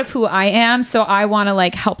 I'm proud of who I am, so I want to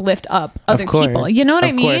like help lift up other people. You know what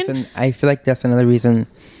I mean? Of course. And I feel like that's another reason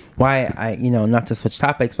why I, not to switch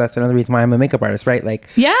topics, but that's another reason why I'm a makeup artist, right? Like,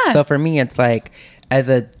 yeah. So for me, it's like, as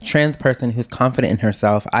a trans person who's confident in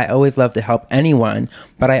herself, I always love to help anyone,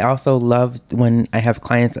 but I also love when I have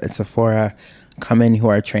clients at Sephora come in who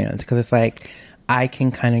are trans, because it's like, I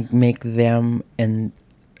can kind of make them, and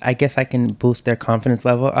I guess I can boost their confidence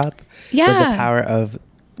level up with the power of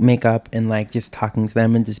makeup and like just talking to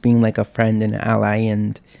them and just being like a friend and an ally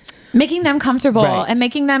and making them comfortable and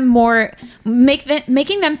making them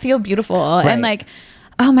making them feel beautiful and like,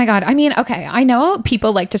 oh my God. I mean, okay, I know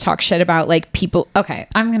people like to talk shit about like people. Okay,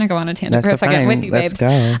 I'm gonna go on a tangent for a second with you, babes.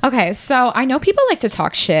 Okay, so I know people like to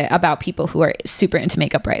talk shit about people who are super into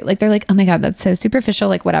makeup, right? Like they're like, oh my God, that's so superficial,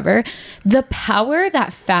 like whatever. The power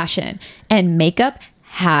that fashion and makeup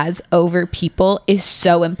has over people is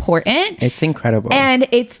so important. It's incredible. And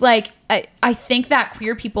it's like, I think that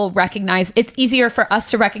queer people recognize, it's easier for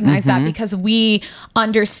us to recognize that because we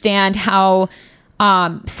understand how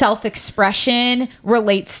self-expression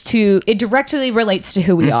directly relates to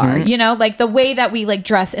who we are, like the way that we like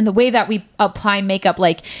dress and the way that we apply makeup,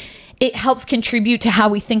 like it helps contribute to how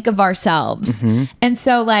we think of ourselves. And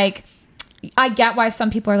so like, I get why some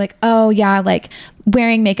people are like, oh yeah, like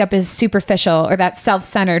wearing makeup is superficial or that's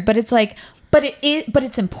self-centered, but it's like, but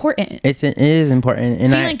it's important. It is important.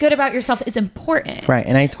 And feeling good about yourself is important. Right.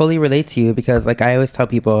 And I totally relate to you because like I always tell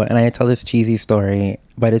people, and I tell this cheesy story,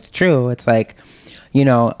 but it's true. It's like,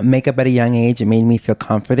 makeup at a young age, it made me feel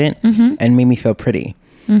confident and made me feel pretty.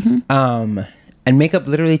 And makeup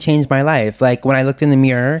literally changed my life. Like when I looked in the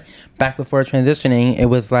mirror back before transitioning, it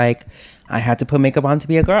was like, I had to put makeup on to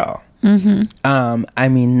be a girl. I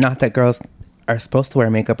mean, not that girls are supposed to wear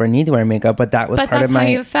makeup or need to wear makeup, but that was part of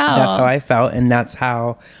my, that's how I felt. And that's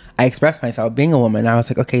how I expressed myself being a woman. I was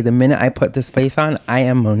like, okay, the minute I put this face on, I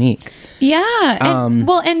am Monique. Yeah.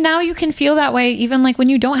 And now you can feel that way even like when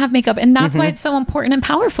you don't have makeup. And that's why it's so important and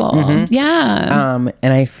powerful. Yeah.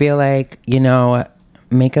 And I feel like,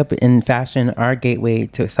 makeup and fashion are a gateway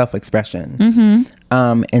to self-expression.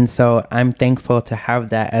 And so I'm thankful to have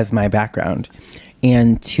that as my background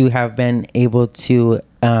and to have been able to,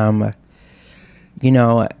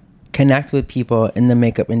 connect with people in the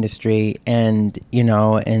makeup industry and,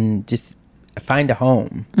 and just find a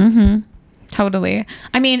home. Totally.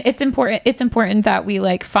 I mean, it's important that we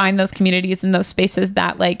like find those communities and those spaces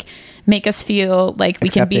that like make us feel like we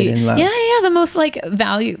can be the most like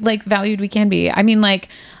valued we can be. I mean, like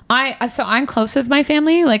I'm close with my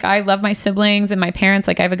family. Like I love my siblings and my parents.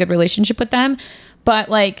 Like I have a good relationship with them, but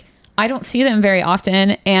like I don't see them very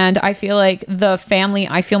often. And I feel like the family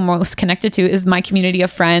I feel most connected to is my community of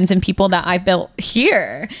friends and people that I built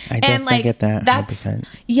here. I definitely get that. 100%.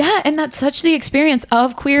 And that's such the experience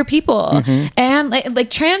of queer people and like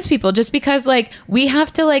trans people, just because like we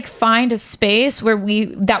have to like find a space where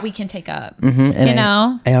we can take up,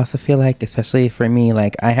 I also feel like, especially for me,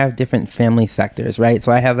 like I have different family sectors, right?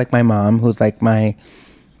 So I have like my mom who's like my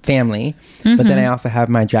family, but then I also have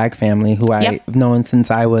my drag family who I've known since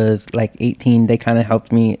I was like 18. They kind of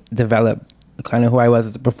helped me develop kind of who I was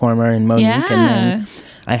as a performer and Monique. And then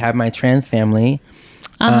I have my trans family,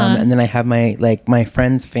 and then I have my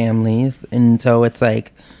friends' families, and so it's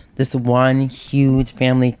like this one huge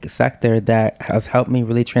family sector that has helped me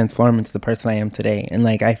really transform into the person I am today. And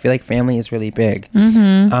like I feel like family is really big,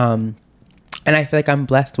 and I feel like I'm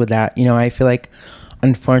blessed with that. I feel like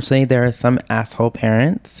unfortunately, there are some asshole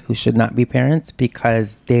parents who should not be parents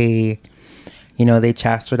because they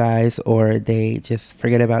chastize or they just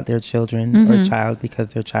forget about their children or child because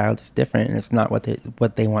their child is different and it's not what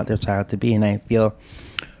they want their child to be. And I feel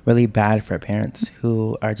really bad for parents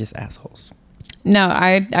who are just assholes. No,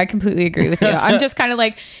 I completely agree with you. I'm just kind of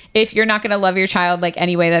like, if you're not going to love your child like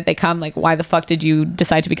any way that they come, like why the fuck did you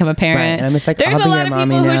decide to become a parent? Right. And I'm just like, there's a lot of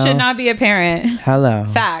people who should not be a parent. Hello.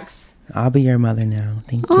 Facts. I'll be your mother now.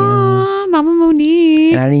 Thank you. Aww, Mama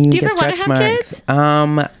Monique. And I didn't even Do you get ever want to have kids?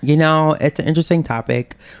 It's an interesting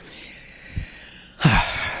topic.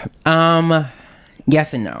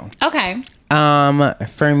 Yes and no. Okay.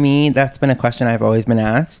 For me, that's been a question I've always been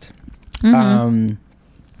asked.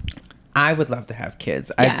 I would love to have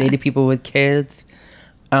kids. I've dated people with kids.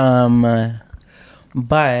 But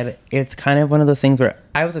it's kind of one of those things where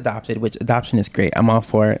I was adopted, which adoption is great. I'm all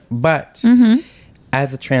for it. But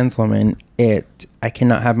as a trans woman, I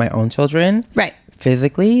cannot have my own children. Right.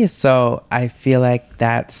 Physically. So I feel like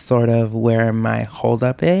that's sort of where my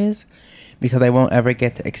holdup is, because I won't ever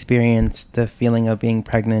get to experience the feeling of being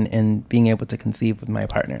pregnant and being able to conceive with my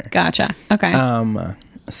partner. Gotcha. Okay.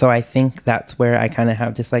 So I think that's where I kind of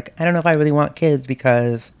have just like, I don't know if I really want kids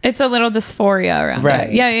because it's a little dysphoria around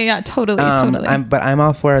it. Yeah. Totally. But I'm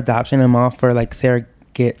all for adoption. I'm all for like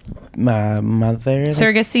surrogate mother.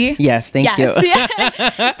 Surrogacy. Yes, thank you.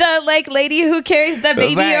 Yes. The like lady who carries the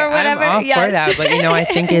baby or whatever. I'm all for that. But I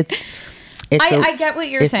think I get what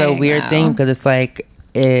you're saying. It's a weird thing because it's like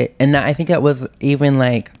and I think that was even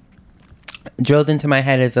like drilled into my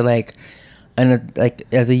head as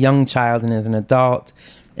as a young child and as an adult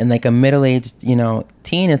and like a middle-aged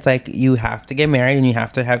teen. It's like you have to get married and you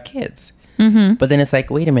have to have kids. Mm-hmm. But then it's like,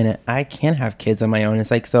 wait a minute, I can't have kids on my own.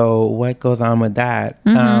 It's like, so what goes on with that?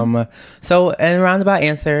 Mm-hmm. So in a roundabout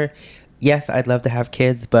answer, yes, I'd love to have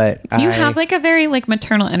kids, but you have like a very like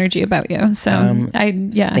maternal energy about you. So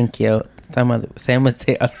thank you. Sam would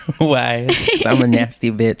say otherwise. I'm a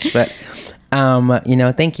nasty bitch, but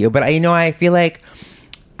thank you. But I feel like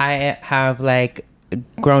I have like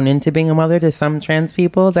grown into being a mother to some trans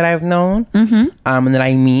people that I've known, and that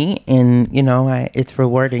I meet, and it's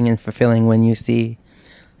rewarding and fulfilling when you see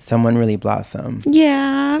someone really blossom.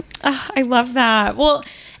 Yeah, I love that. Well,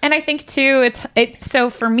 and I think too, so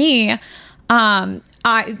for me,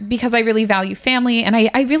 because I really value family and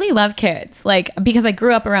I really love kids, like because I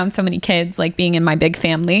grew up around so many kids, like being in my big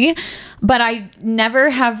family, but I never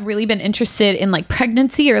have really been interested in like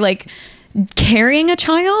pregnancy or like carrying a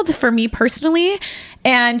child for me personally.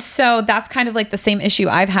 And so that's kind of like the same issue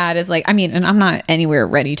I've had is like, and I'm not anywhere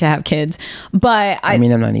ready to have kids, but I'm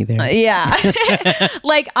not either. Yeah.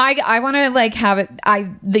 Like I want to like have it.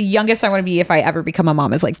 The youngest I want to be if I ever become a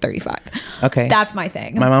mom is like 35. Okay. That's my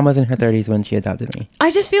thing. My mom was in her 30s when she adopted me. I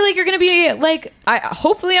just feel like you're going to be like,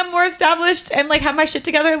 hopefully I'm more established and like have my shit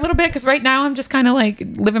together a little bit. Cause right now I'm just kind of like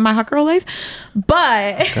living my hot girl life,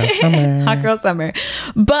 but hot girl summer.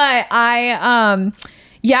 But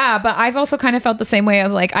but I've also kind of felt the same way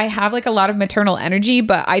as like I have like a lot of maternal energy,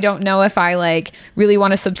 but I don't know if I like really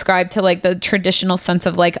want to subscribe to like the traditional sense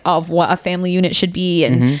of like of what a family unit should be.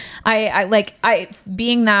 And I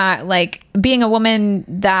being a woman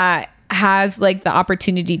that has like the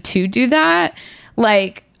opportunity to do that,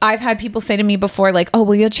 like I've had people say to me before, like, oh,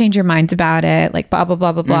 well, you'll change your mind about it, like blah, blah,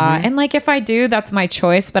 blah, blah, blah. And like, if I do, that's my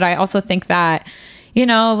choice. But I also think that,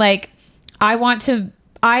 like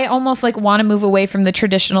I almost like want to move away from the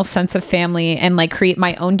traditional sense of family and like create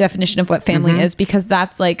my own definition of what family is, because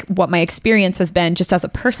that's like what my experience has been just as a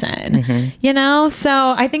person,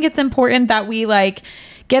 So I think it's important that we like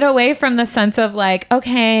get away from the sense of like,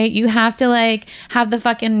 okay, you have to like have the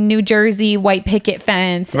fucking New Jersey white picket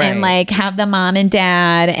fence and like have the mom and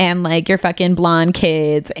dad and like your fucking blonde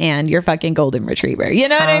kids and your fucking golden retriever. You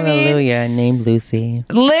know what I mean? Hallelujah. Named Lucy.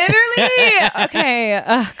 Literally. Okay.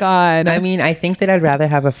 Oh God. I think that I'd rather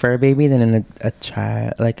have a fur baby than a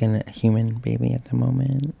child, like a human baby at the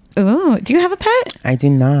moment. Ooh, do you have a pet? I do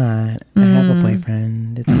not. I have a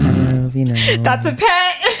boyfriend. It's kind of, That's a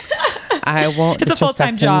pet. I won't. It's a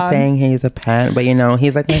full-time job. Saying he's a pet, but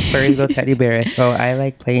he's like my furry little teddy bear. So I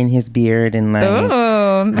like playing his beard and like.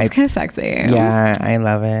 Oh, that's kind of sexy. Yeah, I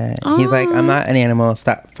love it. Aww. He's like, I'm not an animal.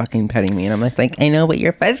 Stop fucking petting me. And I'm like I know, but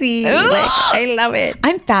you're fuzzy. Like, I love it.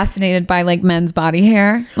 I'm fascinated by like men's body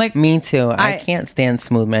hair. Like me too. I can't stand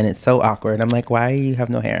smooth men. It's so awkward. I'm like, why you have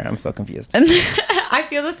no hair? I'm so confused. I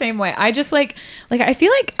feel the same way. I just like I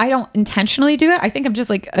feel like I don't intentionally do it. I think I'm just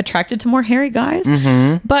like attracted to more hairy guys.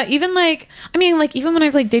 But even like, even when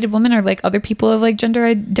I've like dated women or like other people of like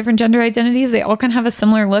different gender identities, they all kind of have a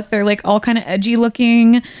similar look. They're like all kind of edgy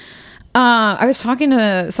looking. I was talking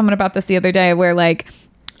to someone about this the other day where like,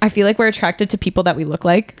 I feel like we're attracted to people that we look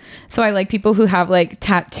like. So I like people who have like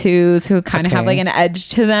tattoos, who kind of have like an edge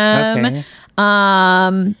to them.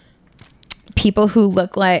 Okay. People who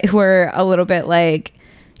are a little bit like,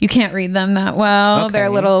 you can't read them that well. Okay. They're a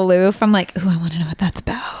little aloof. I'm like, ooh, I want to know what that's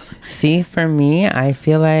about. See, for me, I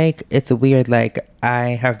feel like it's weird. Like,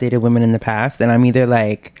 I have dated women in the past, and I'm either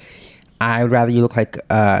like, I would rather you look like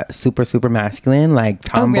super, super masculine, like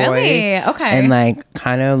tomboy. Oh, really? Okay. And like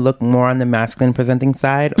kind of look more on the masculine presenting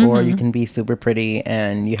side, or you can be super pretty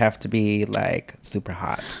and you have to be like super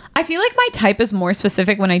hot. I feel like my type is more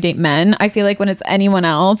specific when I date men. I feel like when it's anyone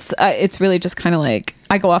else, it's really just kind of like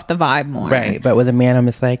I go off the vibe more. Right. But with a man, I'm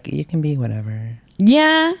just like, you can be whatever.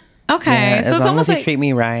 Yeah. Okay. Yeah, so it's almost like you treat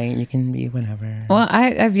me right, you can be whatever. Well,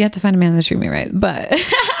 I've yet to find a man that treat me right, but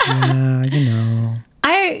yeah, it'll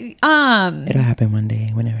happen one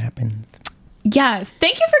day when it happens. Yes.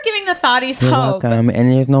 Thank you for giving the thotties You're hope. Welcome.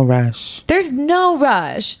 And there's no rush. There's no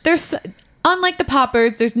rush. Unlike the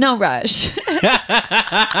poppers, there's no rush.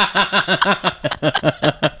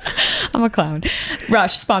 I'm a clown.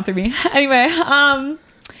 Rush, sponsor me. Anyway,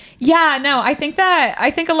 Yeah, no, I think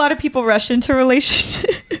a lot of people rush into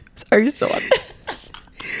relationships. Are you still on?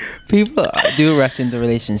 People do rush into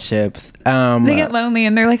relationships. They get lonely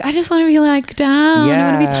and they're like, I just want to be like down. Yeah,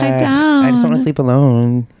 I want to be tied down. I just want to sleep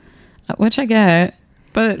alone. Which I get.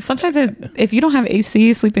 But sometimes if you don't have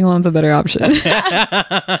AC, sleeping alone's a better option.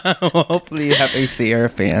 Well, hopefully you have AC or a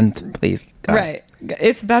fan, please. God. Right.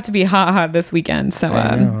 It's about to be hot this weekend, so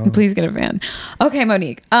please get a fan. Okay,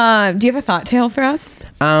 Monique. Do you have a thought tale for us?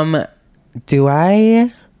 Do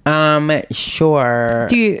I? Sure.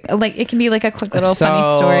 Do you like? It can be like a quick little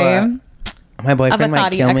funny story. My boyfriend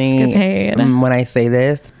might kill me when I say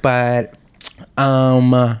this, but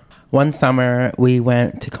one summer we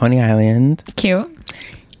went to Coney Island. Cute.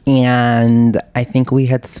 And I think we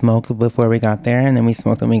had smoked before we got there, and then we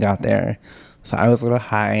smoked when we got there. So I was a little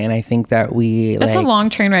high, and I think that That's a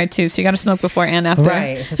long train ride too, so you got to smoke before and after.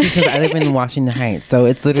 Right, especially because I live in Washington Heights, so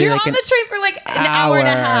it's literally so you're on the train for like an hour and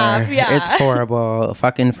a half. Yeah, it's horrible,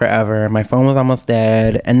 fucking forever. My phone was almost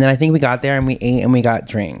dead, and then I think we got there and we ate and we got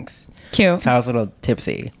drinks. Cute. So I was a little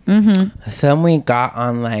tipsy. Mm-hmm. So then we got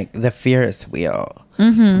on like the Ferris wheel.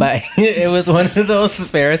 Mm-hmm. But it was one of those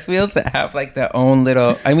Ferris wheels that have like their own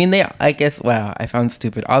little, I mean, I found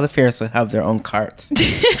stupid. All the Ferris wheels have their own carts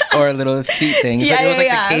or little seat things. Yeah, it was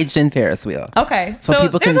like a caged in Ferris wheel. Okay. So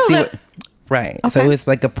people can see right. Okay. So it was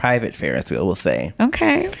like a private Ferris wheel, we'll say.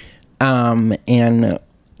 Okay. And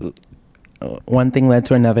one thing led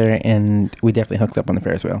to another, and we definitely hooked up on the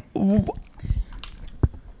Ferris wheel.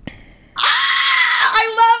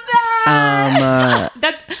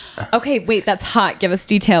 That's okay. Wait, that's hot. Give us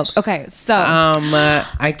details. Okay, so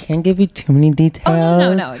I can't give you too many details.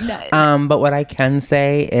 Oh, no. But what I can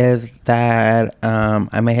say is that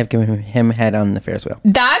I may have given him head on the Ferris wheel.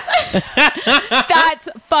 That's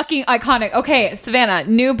fucking iconic. Okay, Savannah,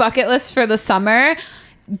 new bucket list for the summer: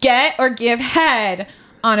 get or give head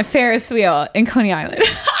on a Ferris wheel in Coney Island.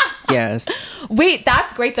 Yes. Wait,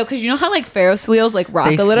 that's great though, because you know how like Ferris wheels like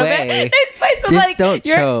rock a little bit. They sway. So just like, don't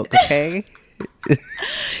choke, okay?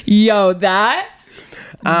 Yo, that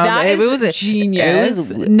is genius. It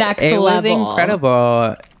was next level. It was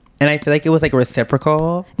incredible. And I feel like it was like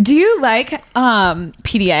reciprocal. Do you like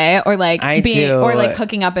PDA or like or like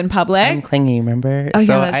hooking up in public? I'm clingy, remember? Oh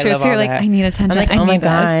yeah, that's true. So you're like, I need attention. I'm like, oh my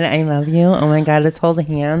god, I love you. Oh my god, let's hold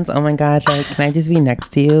hands. Oh my god, like, can I just be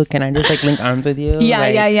next to you? Can I just like link arms with you? Yeah,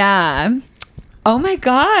 like, yeah. Oh my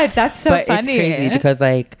god, that's so funny. It's crazy because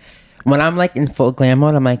like when I'm like in full glam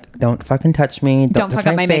mode, I'm like, don't fucking touch me. Don't touch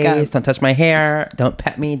my face. Makeup. Don't touch my hair. Don't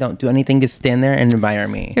pet me. Don't do anything. Just stand there and admire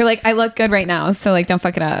me. You're like, I look good right now, so like, don't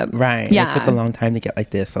fuck it up. Right. Yeah. It took a long time to get like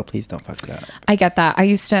this, so please don't fuck it up. I get that. I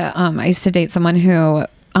used to date someone who,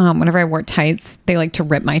 whenever I wore tights, they like to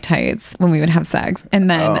rip my tights when we would have sex, and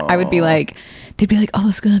then I would be like, they'd be like, oh,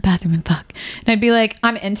 let's go to the bathroom and fuck. And I'd be like,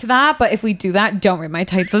 I'm into that, but if we do that, don't rip my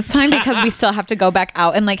tights this time because we still have to go back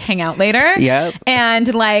out and like hang out later. Yep.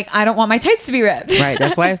 And like, I don't want my tights to be ripped. Right.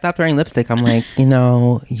 That's why I stopped wearing lipstick. I'm like,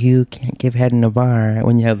 you can't give head in a bar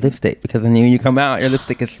when you have lipstick because then when you come out, your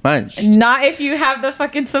lipstick is smudged. Not if you have the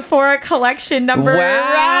fucking Sephora collection number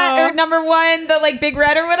or number one, the like big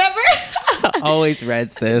red or whatever. Always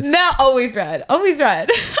red, sis. No, always red. Always red.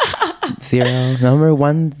 Number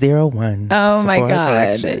 101. Oh my Sephora god.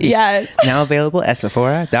 collection. Yes. Now available at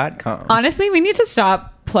Sephora.com. Honestly, we need to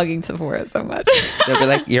stop plugging Sephora so much. They'll be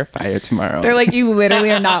like, you're fired tomorrow. They're like, you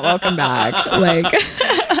literally are not welcome back. Like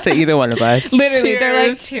to either one of us. Literally, they're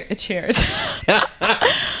like, cheers.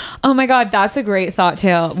 Oh my god, that's a great thought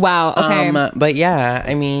tale. Wow. Okay. But yeah,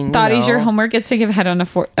 I mean, Thoughties, your homework is to give head on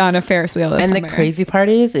a Ferris wheel this summer. The crazy part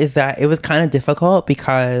is that it was kind of difficult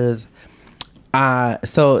because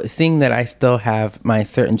so seeing that I still have my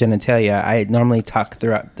certain genitalia, I normally tuck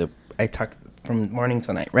from morning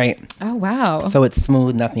till night, right? Oh wow. So it's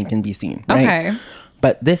smooth, nothing can be seen, right? Okay.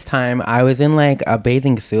 But this time I was in like a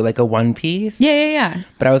bathing suit, like a one piece. Yeah.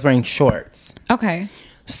 But I was wearing shorts. Okay.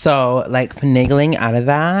 So like finagling out of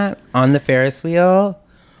that on the Ferris wheel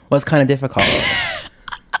was kind of difficult.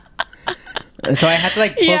 So I had to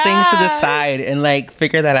like pull things to the side and like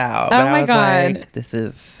figure that out. But my god.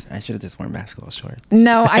 Like, I should have just worn basketball shorts.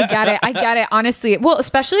 No, I get it. Honestly. Well,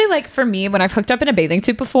 especially like for me when I've hooked up in a bathing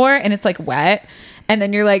suit before and it's like wet and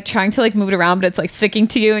then you're like trying to like move it around, but it's like sticking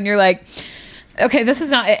to you and you're like, Okay, this is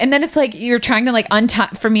not it. And then it's like you're trying to like untie.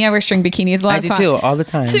 For me, I wear string bikinis a lot. I do too, all the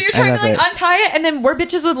time. So you're trying to like untie it, and then we're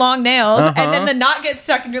bitches with long nails, and then the knot gets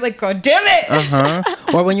stuck, and you're like, God damn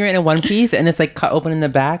it. Or when you're in a one piece and it's like cut open in the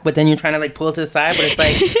back, but then you're trying to like pull it to the side, but it's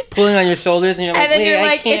like pulling on your shoulders, and you're like, and then wait, you're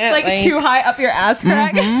like, it's like too high up your ass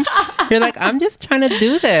crack. You're like, I'm just trying to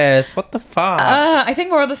do this. What the fuck? I think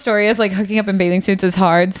moral of the story is like hooking up in bathing suits is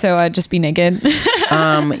hard, so just be naked.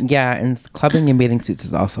 Yeah, and clubbing in bathing suits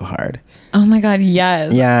is also hard. Oh my God,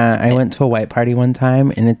 yes. Yeah, I went to a white party one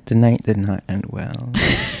time, and the night did not end well.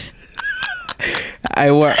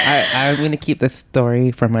 I'm gonna keep the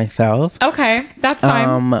story for myself. Okay, that's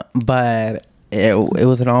fine. But it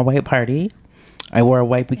was an all white party. I wore a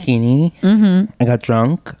white bikini. I got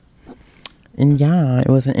drunk. And yeah, it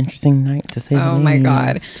was an interesting night to say the least. Oh my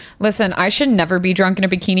God. Listen, I should never be drunk in a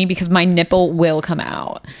bikini because my nipple will come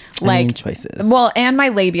out. Like, choices. Well, and my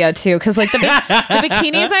labia too. Because like the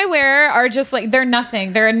bikinis I wear are just like, they're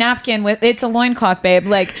nothing. They're a napkin with, it's a loincloth, babe.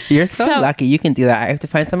 Like, you're so lucky you can do that. I have to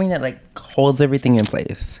find something that like holds everything in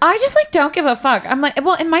place. I just like don't give a fuck. I'm like,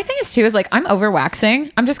 well, and my thing is too is like I'm over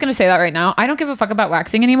waxing. I'm just gonna say that right now. I don't give a fuck about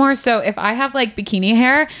waxing anymore. So if I have like bikini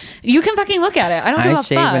hair, you can fucking look at it. I don't give a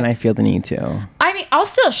fuck. I shave when I feel the need to. I mean, I'll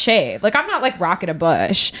still shave. Like I'm not like rocking a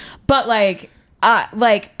bush, but like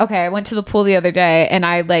okay, I went to the pool the other day and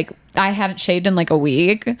I hadn't shaved in like a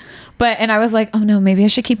week, and I was like, oh no, maybe I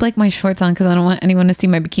should keep like my shorts on because I don't want anyone to see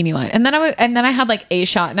my bikini line. And then I had like a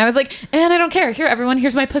shot, and I was like, and I don't care. Here, everyone,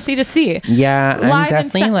 here's my pussy to see. Yeah, I'm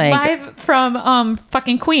definitely live from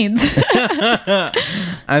fucking Queens.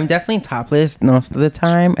 I'm definitely topless most of the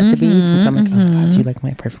time at the beach, and so I'm like, oh God, do you like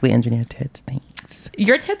my perfectly engineered tits? Thanks.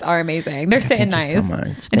 Your tits are amazing. They're sitting nice. Thank you so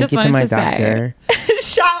much. Thank you to my doctor.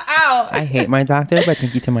 Shout out. I hate my doctor, but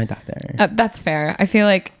thank you to my doctor. That's fair. I feel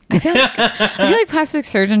like plastic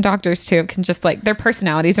surgeon doctors too can just like their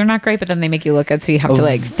personalities are not great, but then they make you look good, so you have to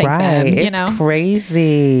like thank them. You know, it's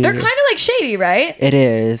crazy. They're kind of like shady, right? It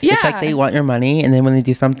is. Yeah. It's like they want your money, and then when they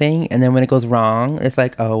do something, and then when it goes wrong, it's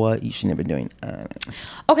like, oh well, you shouldn't have been doing that.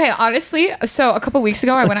 Okay, honestly, so a couple weeks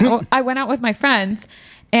ago, I went out with my friends.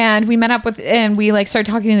 And we met up and we like started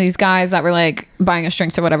talking to these guys that were like buying us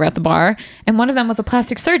drinks or whatever at the bar. And one of them was a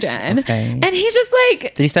plastic surgeon. Okay. And he just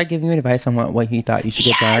like... Did he start giving you advice on what he thought you should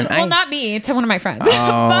get done? Well, not me, to one of my friends. Oh,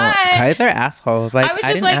 but guys are assholes. Like, I was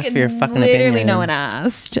just didn't like, ask for your fucking literally opinion. no one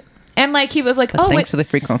asked. And like he was like, but thanks for the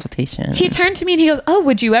free consultation. He turned to me and he goes, oh,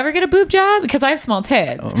 would you ever get a boob job? Because I have small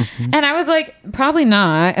tits. And I was like, probably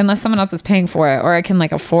not unless someone else is paying for it or I can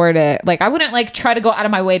like afford it. Like I wouldn't like try to go out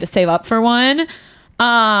of my way to save up for one.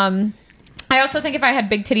 I also think if I had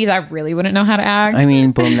big titties, I really wouldn't know how to act. I mean,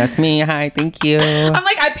 boom, that's me. Hi, thank you. I'm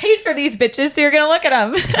like, I paid for these bitches, so you're going to look at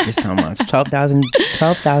them. Thank you so much.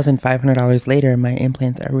 $12,500 later, my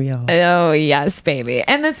implants are real. Oh, yes, baby.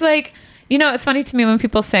 And it's like, you know, it's funny to me when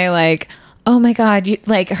people say like, oh my God,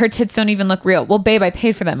 like her tits don't even look real. Well, babe, I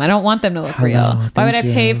paid for them. I don't want them to look real. Why would I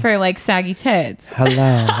pay for like saggy tits?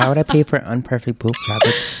 Hello. How would I pay for an unperfect boob job?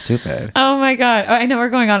 It's stupid. Oh my God. I know we're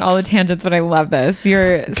going on all the tangents, but I love this.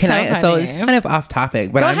 You're so it's kind of off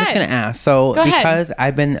topic, but I'm just going to ask. So because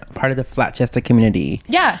I've been part of the flat chested community.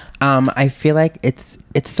 Yeah. I feel like it's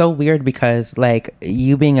so weird because like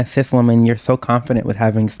you being a cis woman, you're so confident with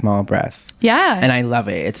having small breasts. Yeah. And I love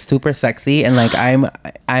it. It's super sexy and like I'm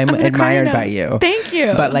admired by you. Thank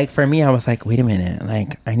you. But like for me, I was like, wait a minute,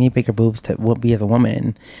 like I need bigger boobs to be as a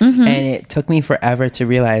woman. And it took me forever to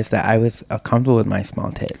realize that I was comfortable with my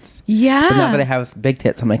small tits. Yeah. But now that I have big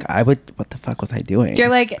tits, I'm like, what the fuck was I doing? You're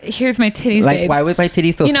like, here's my titties, like, babes. why was my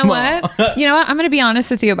titties so small? You know what? I'm going to be honest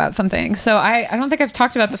with you about something. So I don't think I've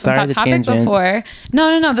talked about this on that topic before.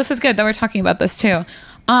 No. This is good that we're talking about this too.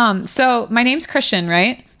 So my name's Christian,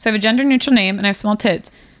 right? So I have a gender neutral name and I have small tits.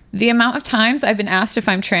 The amount of times I've been asked if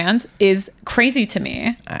I'm trans is crazy to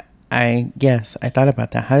me. Yes, I thought about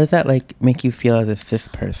that. How does that like make you feel as a cis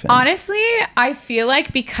person? Honestly, I feel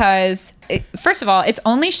like because first of all, it's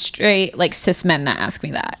only straight like cis men that ask me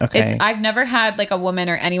that. Okay. I've never had like a woman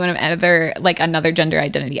or anyone of another gender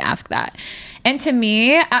identity ask that. And to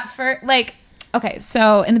me, at first, like, okay,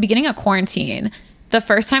 so in the beginning of quarantine, the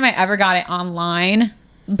first time I ever got it online,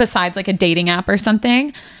 besides like a dating app or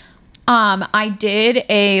something, I did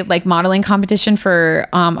a like modeling competition for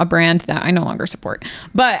a brand that I no longer support,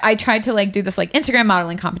 but I tried to like do this like Instagram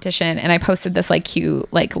modeling competition and I posted this like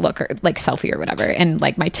cute like look or like selfie or whatever. And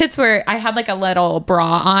like my tits I had like a little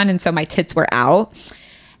bra on. And so my tits were out.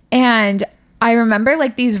 And I remember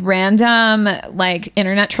like these random like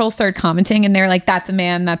internet trolls started commenting and they're like, that's a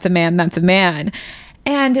man, that's a man, that's a man.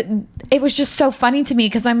 And it was just so funny to me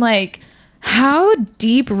because I'm like, How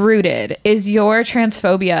deep rooted is your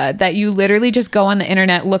transphobia that you literally just go on the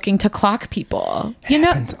internet looking to clock people? You know,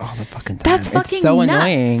 happens all the fucking time. that's fucking it's so nuts.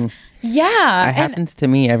 annoying. Yeah. It happens to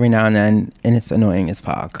me every now and then, and it's annoying as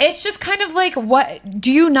fuck. It's just kind of like, what,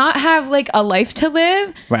 do you not have like a life to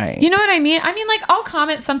live? Right. You know what I mean? I mean, like, I'll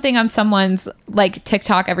comment something on someone's like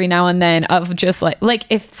TikTok every now and then of just like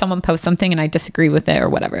if someone posts something and I disagree with it or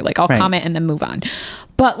whatever, like I'll Right. comment and then move on.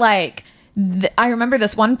 But like, I remember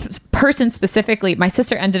this one person specifically, my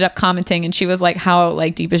sister ended up commenting and she was like, how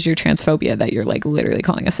like deep is your transphobia that you're like literally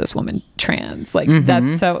calling a cis woman trans? Like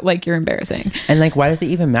that's so like, you're embarrassing. And like, why does it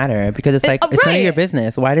even matter? Because it's like, it's none of your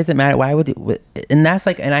business. Why does it matter? Why would it? And that's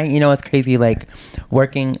like, and I, you know, it's crazy, like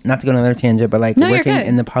working, not to go on another tangent, but like working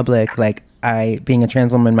in the public, like I, being a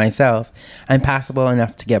trans woman myself, I'm passable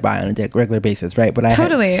enough to get by on a regular basis, right? But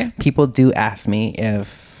people do ask me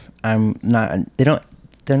if I'm not,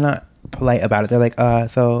 they're not polite about it. They're like,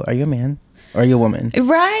 so are you a man or are you a woman?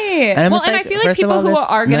 Right. And well, and I feel like people who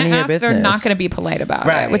are going to ask, they're not going to be polite about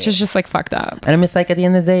it, which is just like fucked up. And I'm just like, at the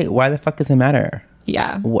end of the day, why the fuck does it matter?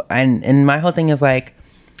 Yeah. And my whole thing is like,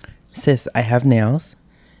 sis, I have nails.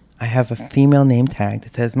 I have a female name tag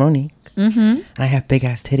that says Monique. And I have big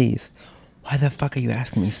ass titties. Why the fuck are you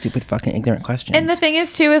asking me stupid fucking ignorant questions? And the thing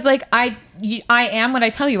is too is like I am what I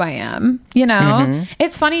tell you I am, you know.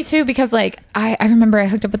 It's funny too because like I remember I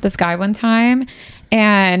hooked up with this guy one time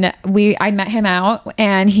and I met him out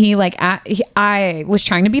and he like I was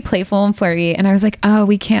trying to be playful and flirty and I was like, oh,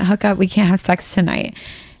 we can't hook up, we can't have sex tonight.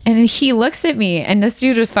 And he looks at me and this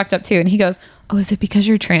dude was fucked up too and he goes, oh, is it because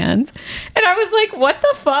you're trans? And I was like, what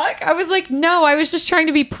the fuck? I was like, no, I was just trying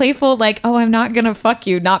to be playful. Like, oh, I'm not going to fuck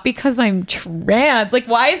you. Not because I'm trans. Like,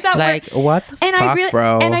 why is that? Like, what the fuck,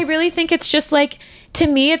 bro? And I really think it's just like, to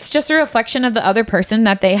me, it's just a reflection of the other person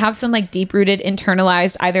that they have some like deep rooted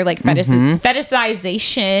internalized, either like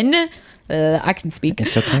fetishization. I can speak.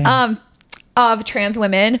 It's okay. Of trans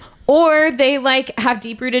women, or they like have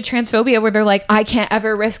deep rooted transphobia where they're like, I can't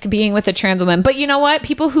ever risk being with a trans woman. But you know what?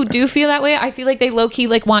 People who do feel that way, I feel like they low key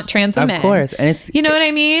like want trans women. Of course. And it's, you know what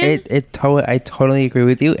I mean? I totally agree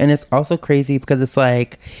with you. And it's also crazy because it's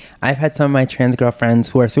like, I've had some of my trans girlfriends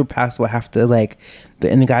who are super passable have to like,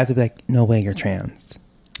 and the guys will be like, no way, you're trans.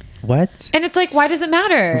 What? And it's like, why does it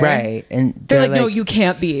matter? Right. And they're like, no, you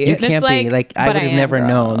can't be. You can't be. Like, I would have never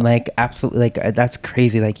known. Like, absolutely. Like, that's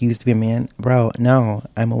crazy. Like, you used to be a man. Bro, no,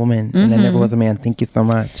 I'm a woman. And I never was a man. Thank you so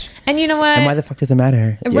much. And you know what? And why the fuck does it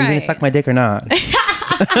matter? Are you going to suck my dick or not?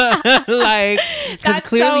 Like, because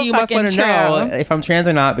clearly you must want to know if I'm trans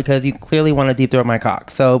or not because you clearly want to deep throat my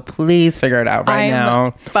cock. So please figure it out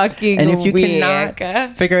now. Fucking and if you weak.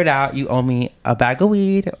 cannot figure it out, you owe me a bag of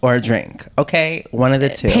weed or a drink. Okay, one of the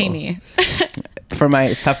two. Pay me for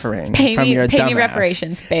my suffering. Pay from me, your pay me dumbass.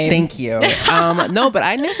 Reparations, babe. Thank you. No, but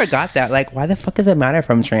I never got that. Like, why the fuck does it matter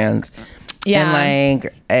if I'm trans? Yeah. And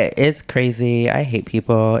like, it's crazy. I hate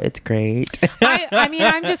people. It's great. I mean,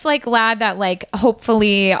 I'm just like glad that like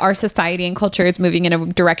hopefully our society and culture is moving in a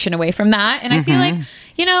direction away from that. And I feel like,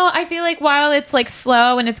 you know, I feel like while it's like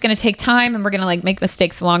slow and it's going to take time and we're going to like make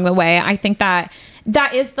mistakes along the way, I think that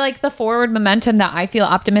is like the forward momentum that I feel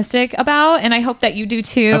optimistic about. And I hope that you do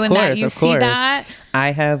too. Of and course, that you see that.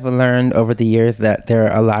 I have learned over the years that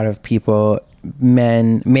there are a lot of people,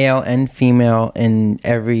 men, male and female in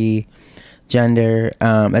every gender,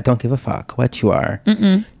 that don't give a fuck what you are.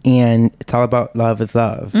 And it's all about love is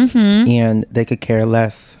love. And they could care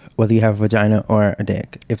less whether you have a vagina or a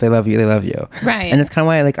dick. If they love you, they love you. Right. And it's kind of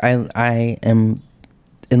why like I am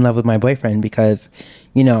in love with my boyfriend because,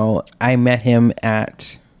 you know, I met him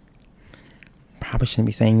at, probably shouldn't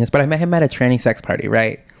be saying this, but I met him at a tranny sex party,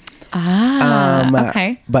 right?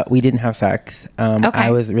 Okay. But we didn't have sex. Okay.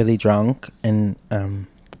 I was really drunk and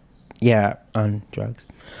yeah, on drugs.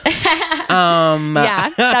 Yeah,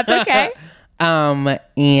 that's okay.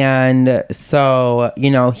 And so, you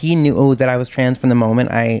know, he knew that I was trans from the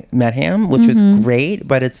moment I met him, which was great,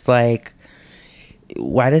 but it's like,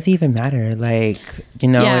 why does it even matter? Like, you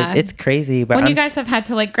know, it's crazy. But when you guys have had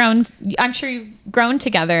to like I'm sure you've grown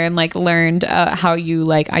together and like learned how you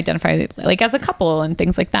like identify like as a couple and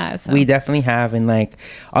things like that. So. We definitely have. And like,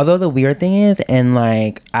 although the weird thing is, and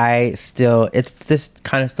like, it's this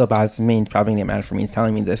kind of still bothers me. It's probably gonna get mad for me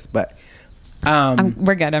telling me this, but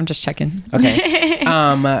we're good. I'm just checking. Okay.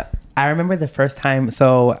 I remember the first time.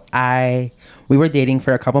 So we were dating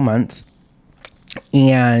for a couple months,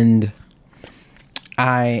 and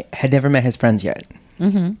I had never met his friends yet.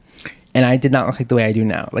 And I did not look like the way I do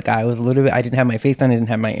now. Like I was a little bit, I didn't have my face done. I didn't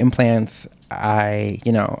have my implants. I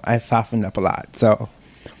softened up a lot. So,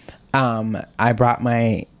 I brought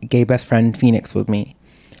my gay best friend Phoenix with me.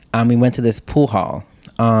 We went to this pool hall,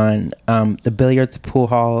 on the billiards pool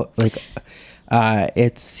hall, like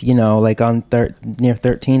it's, you know, like on near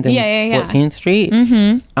 13th and 14th Street.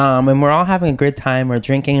 And we're all having a good time. We're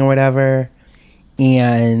drinking or whatever.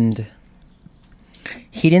 And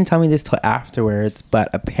he didn't tell me this till afterwards, but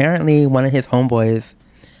apparently one of his homeboys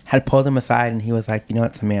had pulled him aside and he was like, you know,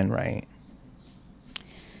 it's a man, right?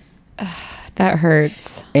 That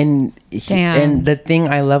hurts. And and the thing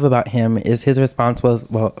I love about him is his response was,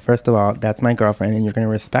 well, first of all, that's my girlfriend and you're going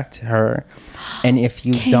to respect her. And if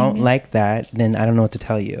you don't like that, then I don't know what to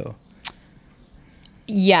tell you.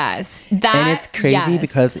 Yes. And it's crazy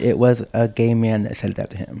because it was a gay man that said that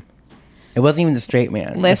to him. It wasn't even the straight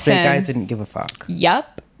man. Listen, the straight guys didn't give a fuck.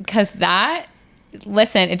 Yep. Because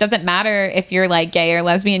listen, it doesn't matter if you're like gay or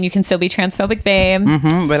lesbian, you can still be transphobic, babe.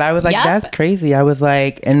 But I was like, that's crazy. I was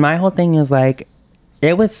like, and my whole thing is like,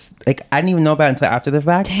 it was like, I didn't even know about it until after the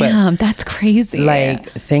fact. Damn, that's crazy. Like,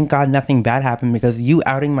 thank God nothing bad happened, because you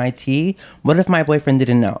outing my tea, what if my boyfriend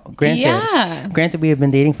didn't know? Granted, we have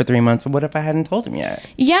been dating for 3 months, but what if I hadn't told him yet?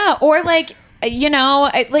 Yeah, or like, you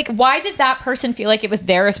know, like, why did that person feel like it was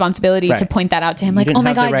their responsibility to point that out to him? Like, oh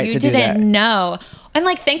my God, you didn't know. And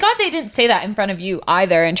like, thank God they didn't say that in front of you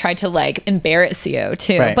either and tried to like embarrass you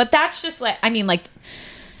too. Right. But that's just like, I mean, like,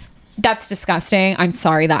 that's disgusting. I'm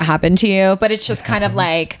sorry that happened to you, but it's just kind of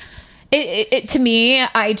like, it to me,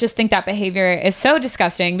 I just think that behavior is so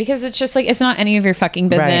disgusting, because it's just like, it's not any of your fucking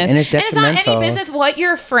business. Right. And it's not any business what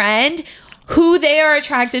your friend, who they are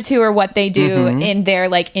attracted to, or what they do in their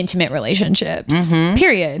like intimate relationships,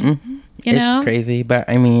 period. You know? It's crazy, but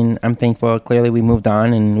I mean, I'm thankful. Clearly we moved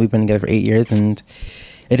on and we've been together for 8 years and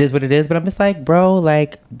it is what it is. But I'm just like, bro,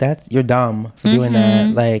 like, you're dumb for doing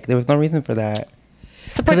that. Like, there was no reason for that.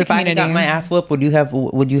 Support the community. If I had got my ass whooped, would you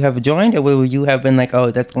have joined, or would you have been like,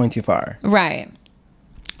 oh, that's going too far? Right.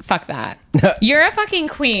 Fuck that. You're a fucking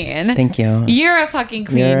queen. Thank you. You're a fucking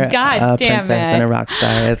queen. You're God damn it. And a rock star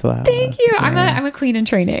as well. Thank you. Yeah. I'm a queen in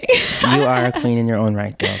training. You are a queen in your own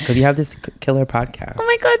right, though, because you have this killer podcast. Oh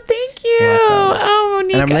my God, thank you. Oh,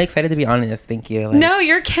 Monica. And I'm really excited to be on this. Thank you. Like, no,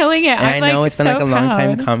 you're killing it. And I know it's been like a long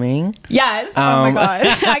time coming. Yes. Oh my God.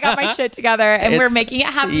 I got my shit together and we're making it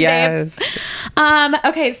happen. Yes.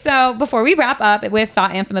 Okay, so before we wrap up with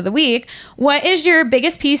Thought Anthem of the Week, what is your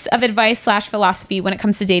biggest piece of advice / philosophy when it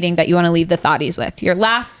comes to dating that you want to leave the thoughties with? Your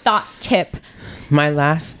last thought tip. My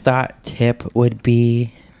last thought tip would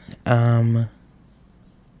be, oh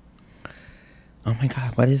my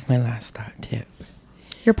God, what is my last thought tip?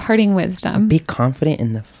 Your parting wisdom. Be confident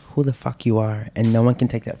in who the fuck you are, and no one can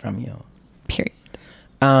take that from you. Period.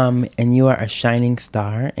 And you are a shining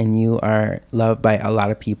star, and you are loved by a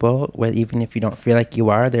lot of people. Where even if you don't feel like you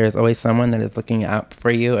are, there is always someone that is looking out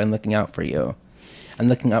for you and looking out for you, and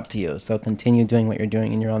looking up to you. So continue doing what you're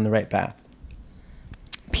doing, and you're on the right path.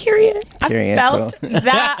 Period. I felt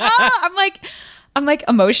that. I'm like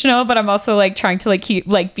emotional, but I'm also like trying to like keep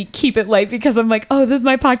it light, because I'm like, oh, this is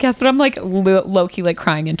my podcast, but I'm like low key like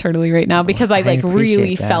crying internally right now, because I like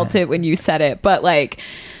really felt it when you said it. But like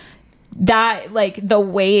that, like the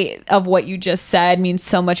weight of what you just said means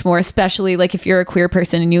so much more, especially like if you're a queer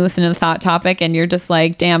person and you listen to the Thought Topic and you're just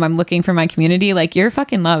like, damn, I'm looking for my community. Like, you're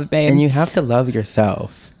fucking loved, babe. And you have to love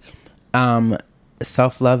yourself.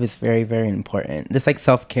 Self-love is very, very important. Just like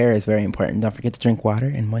self-care is very important. Don't forget to drink water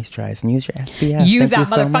and moisturize, and use your SPF. Use that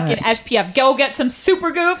motherfucking SPF. Go get some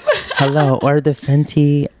Supergoop. Hello. Or the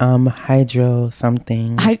Fenty Hydro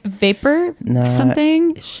something. Vapor? No.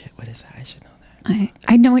 Something? Shit, what is that? I should know that.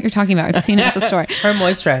 I know what you're talking about. I've seen it at the store. Her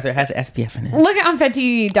moisturizer has SPF in it. Look at on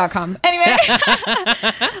Fenty.com. Anyway,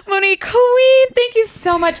 Monique Queen, thank you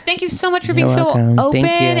so much. Thank you so much for being so open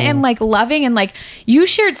and like loving, and like you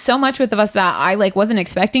shared so much with us that I like wasn't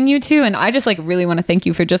expecting you to, and I just like really want to thank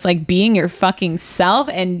you for just like being your fucking self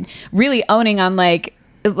and really owning on like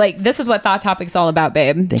this is what Thought Topic's all about,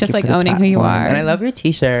 babe. Just like owning who you are. And I love your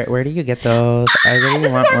t-shirt. Where do you get those? I really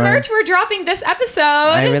this want is our one. merch we're dropping this episode.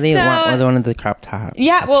 I really want one of the crop tops.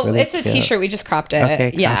 Yeah, That's well, really it's cute. a t-shirt. We just cropped it.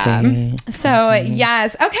 Okay, yeah. So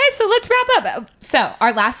yes. Okay, so let's wrap up. So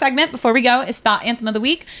our last segment before we go is Thought Anthem of the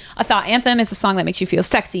Week. A thought anthem is a song that makes you feel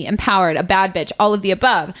sexy, empowered, a bad bitch, all of the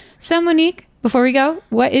above. So Monique, before we go,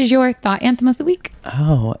 what is your Thought Anthem of the Week?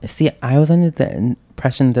 Oh, see, I was under the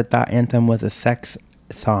impression that Thought Anthem was a sex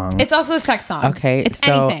song. It's also a sex song. Okay, it's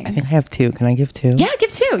so anything. I think I have two. Can I give two? Yeah,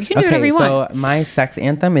 give two. You can do whatever you want. So my sex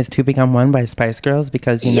anthem is "To Become One" by Spice Girls,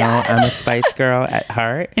 because you know I'm a Spice Girl at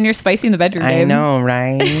heart. And you're spicy in the bedroom, babe. I know,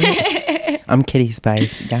 right? I'm Kitty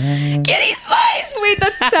Spice. Yeah. Kitty Spice. Wait,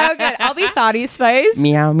 that's so good. I'll be Thoughty Spice.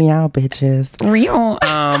 Meow meow, bitches. Real.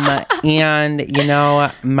 And you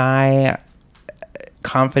know, my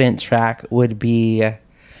confident track would be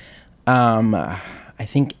I I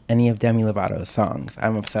think any of Demi Lovato's songs.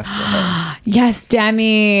 I'm obsessed with her. Yes,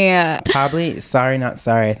 Demi. Probably Sorry Not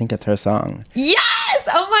Sorry. I think that's her song. Yes.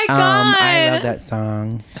 Oh my God. I love that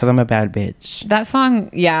song because I'm a bad bitch. That song,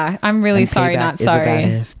 yeah. I'm really And sorry, Payback not is the sorry.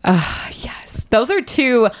 baddest. Yes. Those are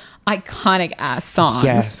two iconic ass songs.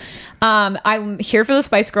 Yes. I'm here for the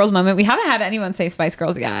Spice Girls moment. We haven't had anyone say Spice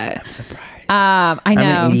Girls yet. I'm surprised. I know.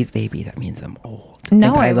 I'm an 80s baby. That means I'm old. No,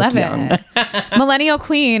 And I look love young. it. Millennial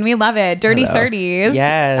Queen. We love it. Dirty Hello. 30s.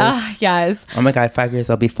 Yes. Yes. Oh my God, 5 years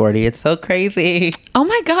I'll be 40. It's so crazy. Oh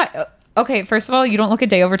my God. Okay, first of all, you don't look a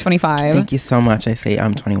day over 25. Thank you so much. I say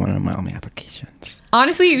I'm 21 on all my applications.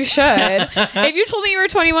 Honestly, you should. If you told me you were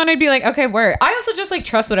 21, I'd be like, okay, word. I also just like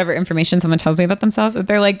trust whatever information someone tells me about themselves. If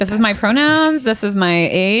they're like, this is my pronouns, this is my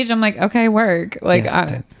age, I'm like, okay, work. Like,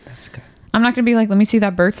 Yes, that's good. I'm not gonna be like, let me see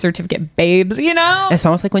that birth certificate, babes. You know? It's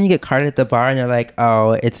almost like when you get carded at the bar and you're like,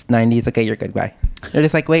 oh, it's 90s. Okay, you're good. Bye. You're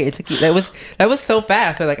just like, wait, it took you. That was so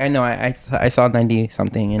fast. They're like, I know. I saw 90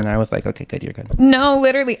 something and I was like, okay, good. You're good. No,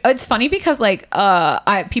 literally. It's funny because like,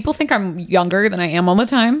 people think I'm younger than I am all the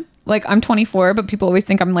time. Like I'm 24, but people always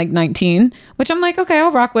think I'm like 19, which I'm like, okay,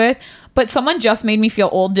 I'll rock with. But someone just made me feel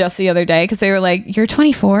old just the other day because they were like, you're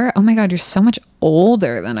 24? Oh my God, you're so much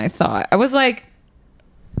older than I thought. I was like,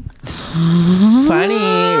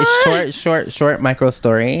 funny short micro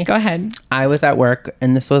story. go ahead. I was at work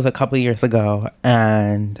and this was a couple years ago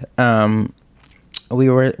and we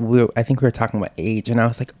were I think we were talking about age and I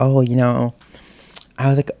was like, oh, you know, I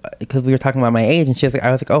was like, because we were talking about my age and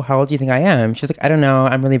I was like, oh, how old do you think I am? She was like, I don't know,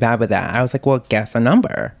 I'm really bad with that. I was like, well, guess a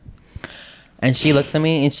number. And she looks at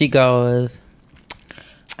me and she goes,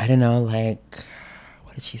 I don't know, like,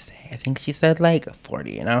 what did she say? I think she said like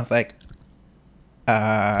 40 and I was like,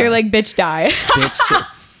 You're like, bitch, die. bitch,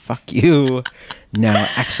 fuck you. No,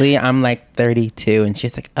 actually, I'm like 32. And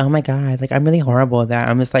she's like, oh my God, like, I'm really horrible at that.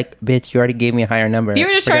 I'm just like, bitch, you already gave me a higher number. You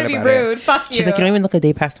were just Forget trying to be about it." rude. Fuck you. She's like, you don't even look a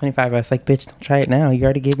day past 25. I was like, bitch, don't try it now. You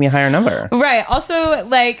already gave me a higher number. Right. Also,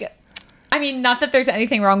 like, I mean, not that there's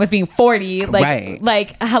anything wrong with being 40. Like, Right.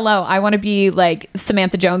 like, hello, I want to be like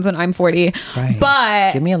Samantha Jones when I'm 40. Right.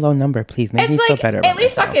 But Give me a low number, please. Make me it's feel like, better at about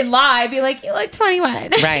least myself. fucking lie. Be like, you look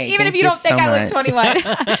 21. Right. Even if Thank you don't you think so I look much.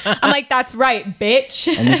 21. I'm like, that's right, bitch.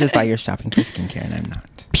 And this is why you're shopping for skincare and I'm not.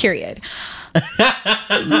 Period.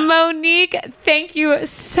 Monique, thank you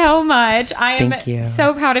so much. I am Thank you.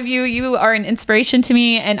 so proud of you. You are an inspiration to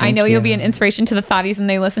me, and I Thank know you'll be you. an inspiration to the thotties when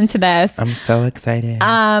they listen to this. I'm so excited.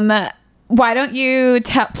 Why don't you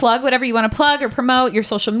plug whatever you want to plug or promote, your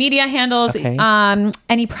social media handles, Okay.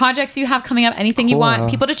 any projects you have coming up, anything you want Cool.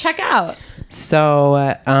 people to check out. So,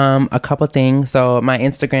 a couple things. So, my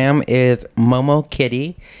Instagram is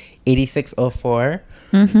MomoKitty8604.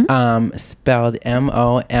 Spelled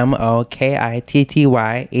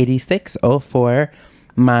MomoKitty 8604.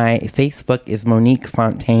 My Facebook is Monique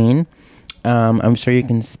Fontaine. I'm sure you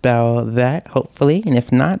can spell that, hopefully, and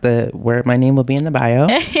if not, my name will be in the bio.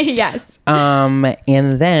 Yes.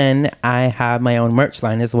 And then I have my own merch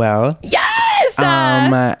line as well. Yes.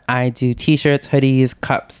 I do t-shirts, hoodies,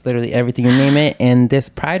 cups, literally everything you name it. And this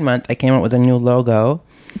Pride Month, I came out with a new logo.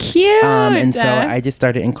 Cute. And so I just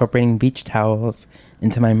started incorporating beach towels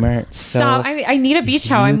into my merch. Stop. So I need a beach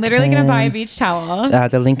towel. you I'm literally going to buy a can- beach towel.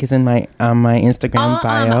 the link is in my Instagram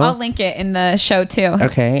bio. I'll link it in the show too.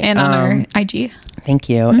 Okay, And on our IG. Thank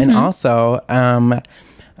you. And also,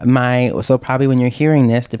 so probably when you're hearing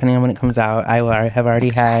this, depending on when it comes out, I will have already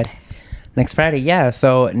had next Friday. Yeah.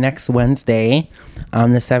 So next Wednesday,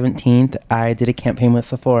 on the 17th, I did a campaign with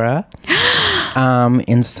Sephora.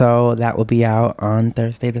 And so that will be out on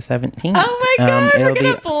Thursday the 17th. Oh my God, we're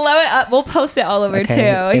going to blow it up. We'll post it all over too.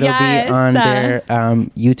 It'll Yes. be on their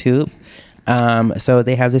YouTube. So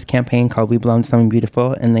they have this campaign called We Belong to Something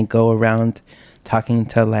Beautiful, and they go around talking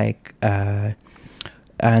to like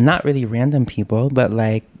not really random people, but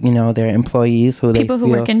like, you know, their employees who People who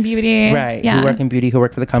work in beauty. right, Yeah. who work in beauty, who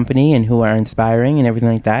work for the company and who are inspiring and everything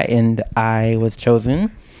like that. And I was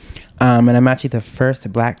chosen. And I'm actually the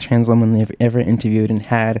first Black trans woman they've ever interviewed and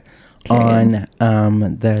had Period.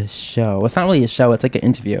 on the show. It's not really a show, it's like an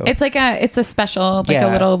interview. It's a special, like a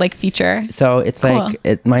Yeah. little like feature. So it's Cool.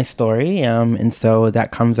 like my story, and so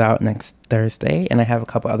that comes out next Thursday, and I have a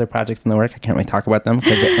couple other projects in the work. I can't really talk about them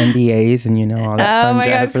because the NDAs and all that Oh fun my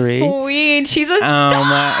God, jazzery. queen. She's a star.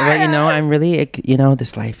 But I'm really,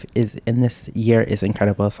 this life is in this year is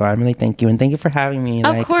incredible. So I'm really thank you, and thank you for having me.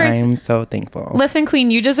 Of course. I'm so thankful. Listen,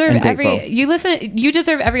 queen, you deserve I'm grateful. you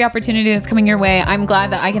deserve every opportunity that's coming your way. I'm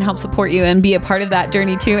glad that I can help support you and be a part of that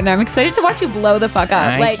journey too. And I'm excited to watch you blow the fuck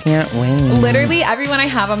up. I can't wait. Literally everyone I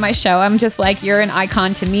have on my show, I'm just like, you're an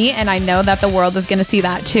icon to me, and I know that the world is going to see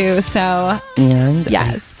that too. So And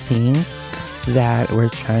Yes. I think that we're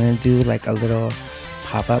trying to do like a little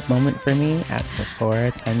pop-up moment for me at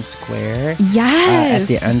Sephora Times Square. Yes. At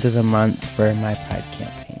the end of the month for my Pride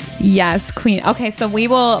campaign. Yes, Queen. Okay, so we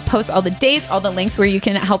will post all the dates, all the links where you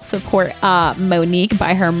can help support Monique,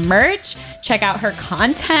 buy her merch, check out her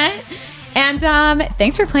content. And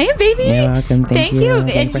thanks for playing, baby. You're welcome. Thank you.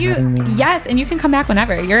 And for having me. Yes, and you can come back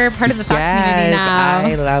whenever. You're part of the Thought community now.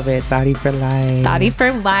 I love it. Thoughty for life. Thoughty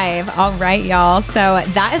for life. All right, y'all. So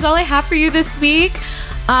that is all I have for you this week.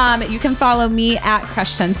 You can follow me at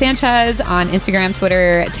Crush Jen Sanchez on Instagram,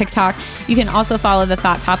 Twitter, TikTok. You can also follow The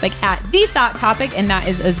Thought Topic at The Thought Topic, and that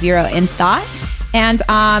is a 0 in thought. And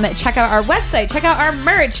check out our website, check out our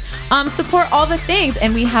merch, support all the things.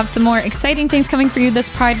 And we have some more exciting things coming for you this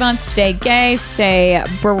Pride Month. Stay gay, stay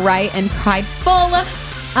bright and prideful.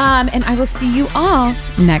 And I will see you all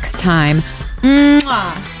next time.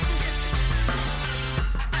 Mwah.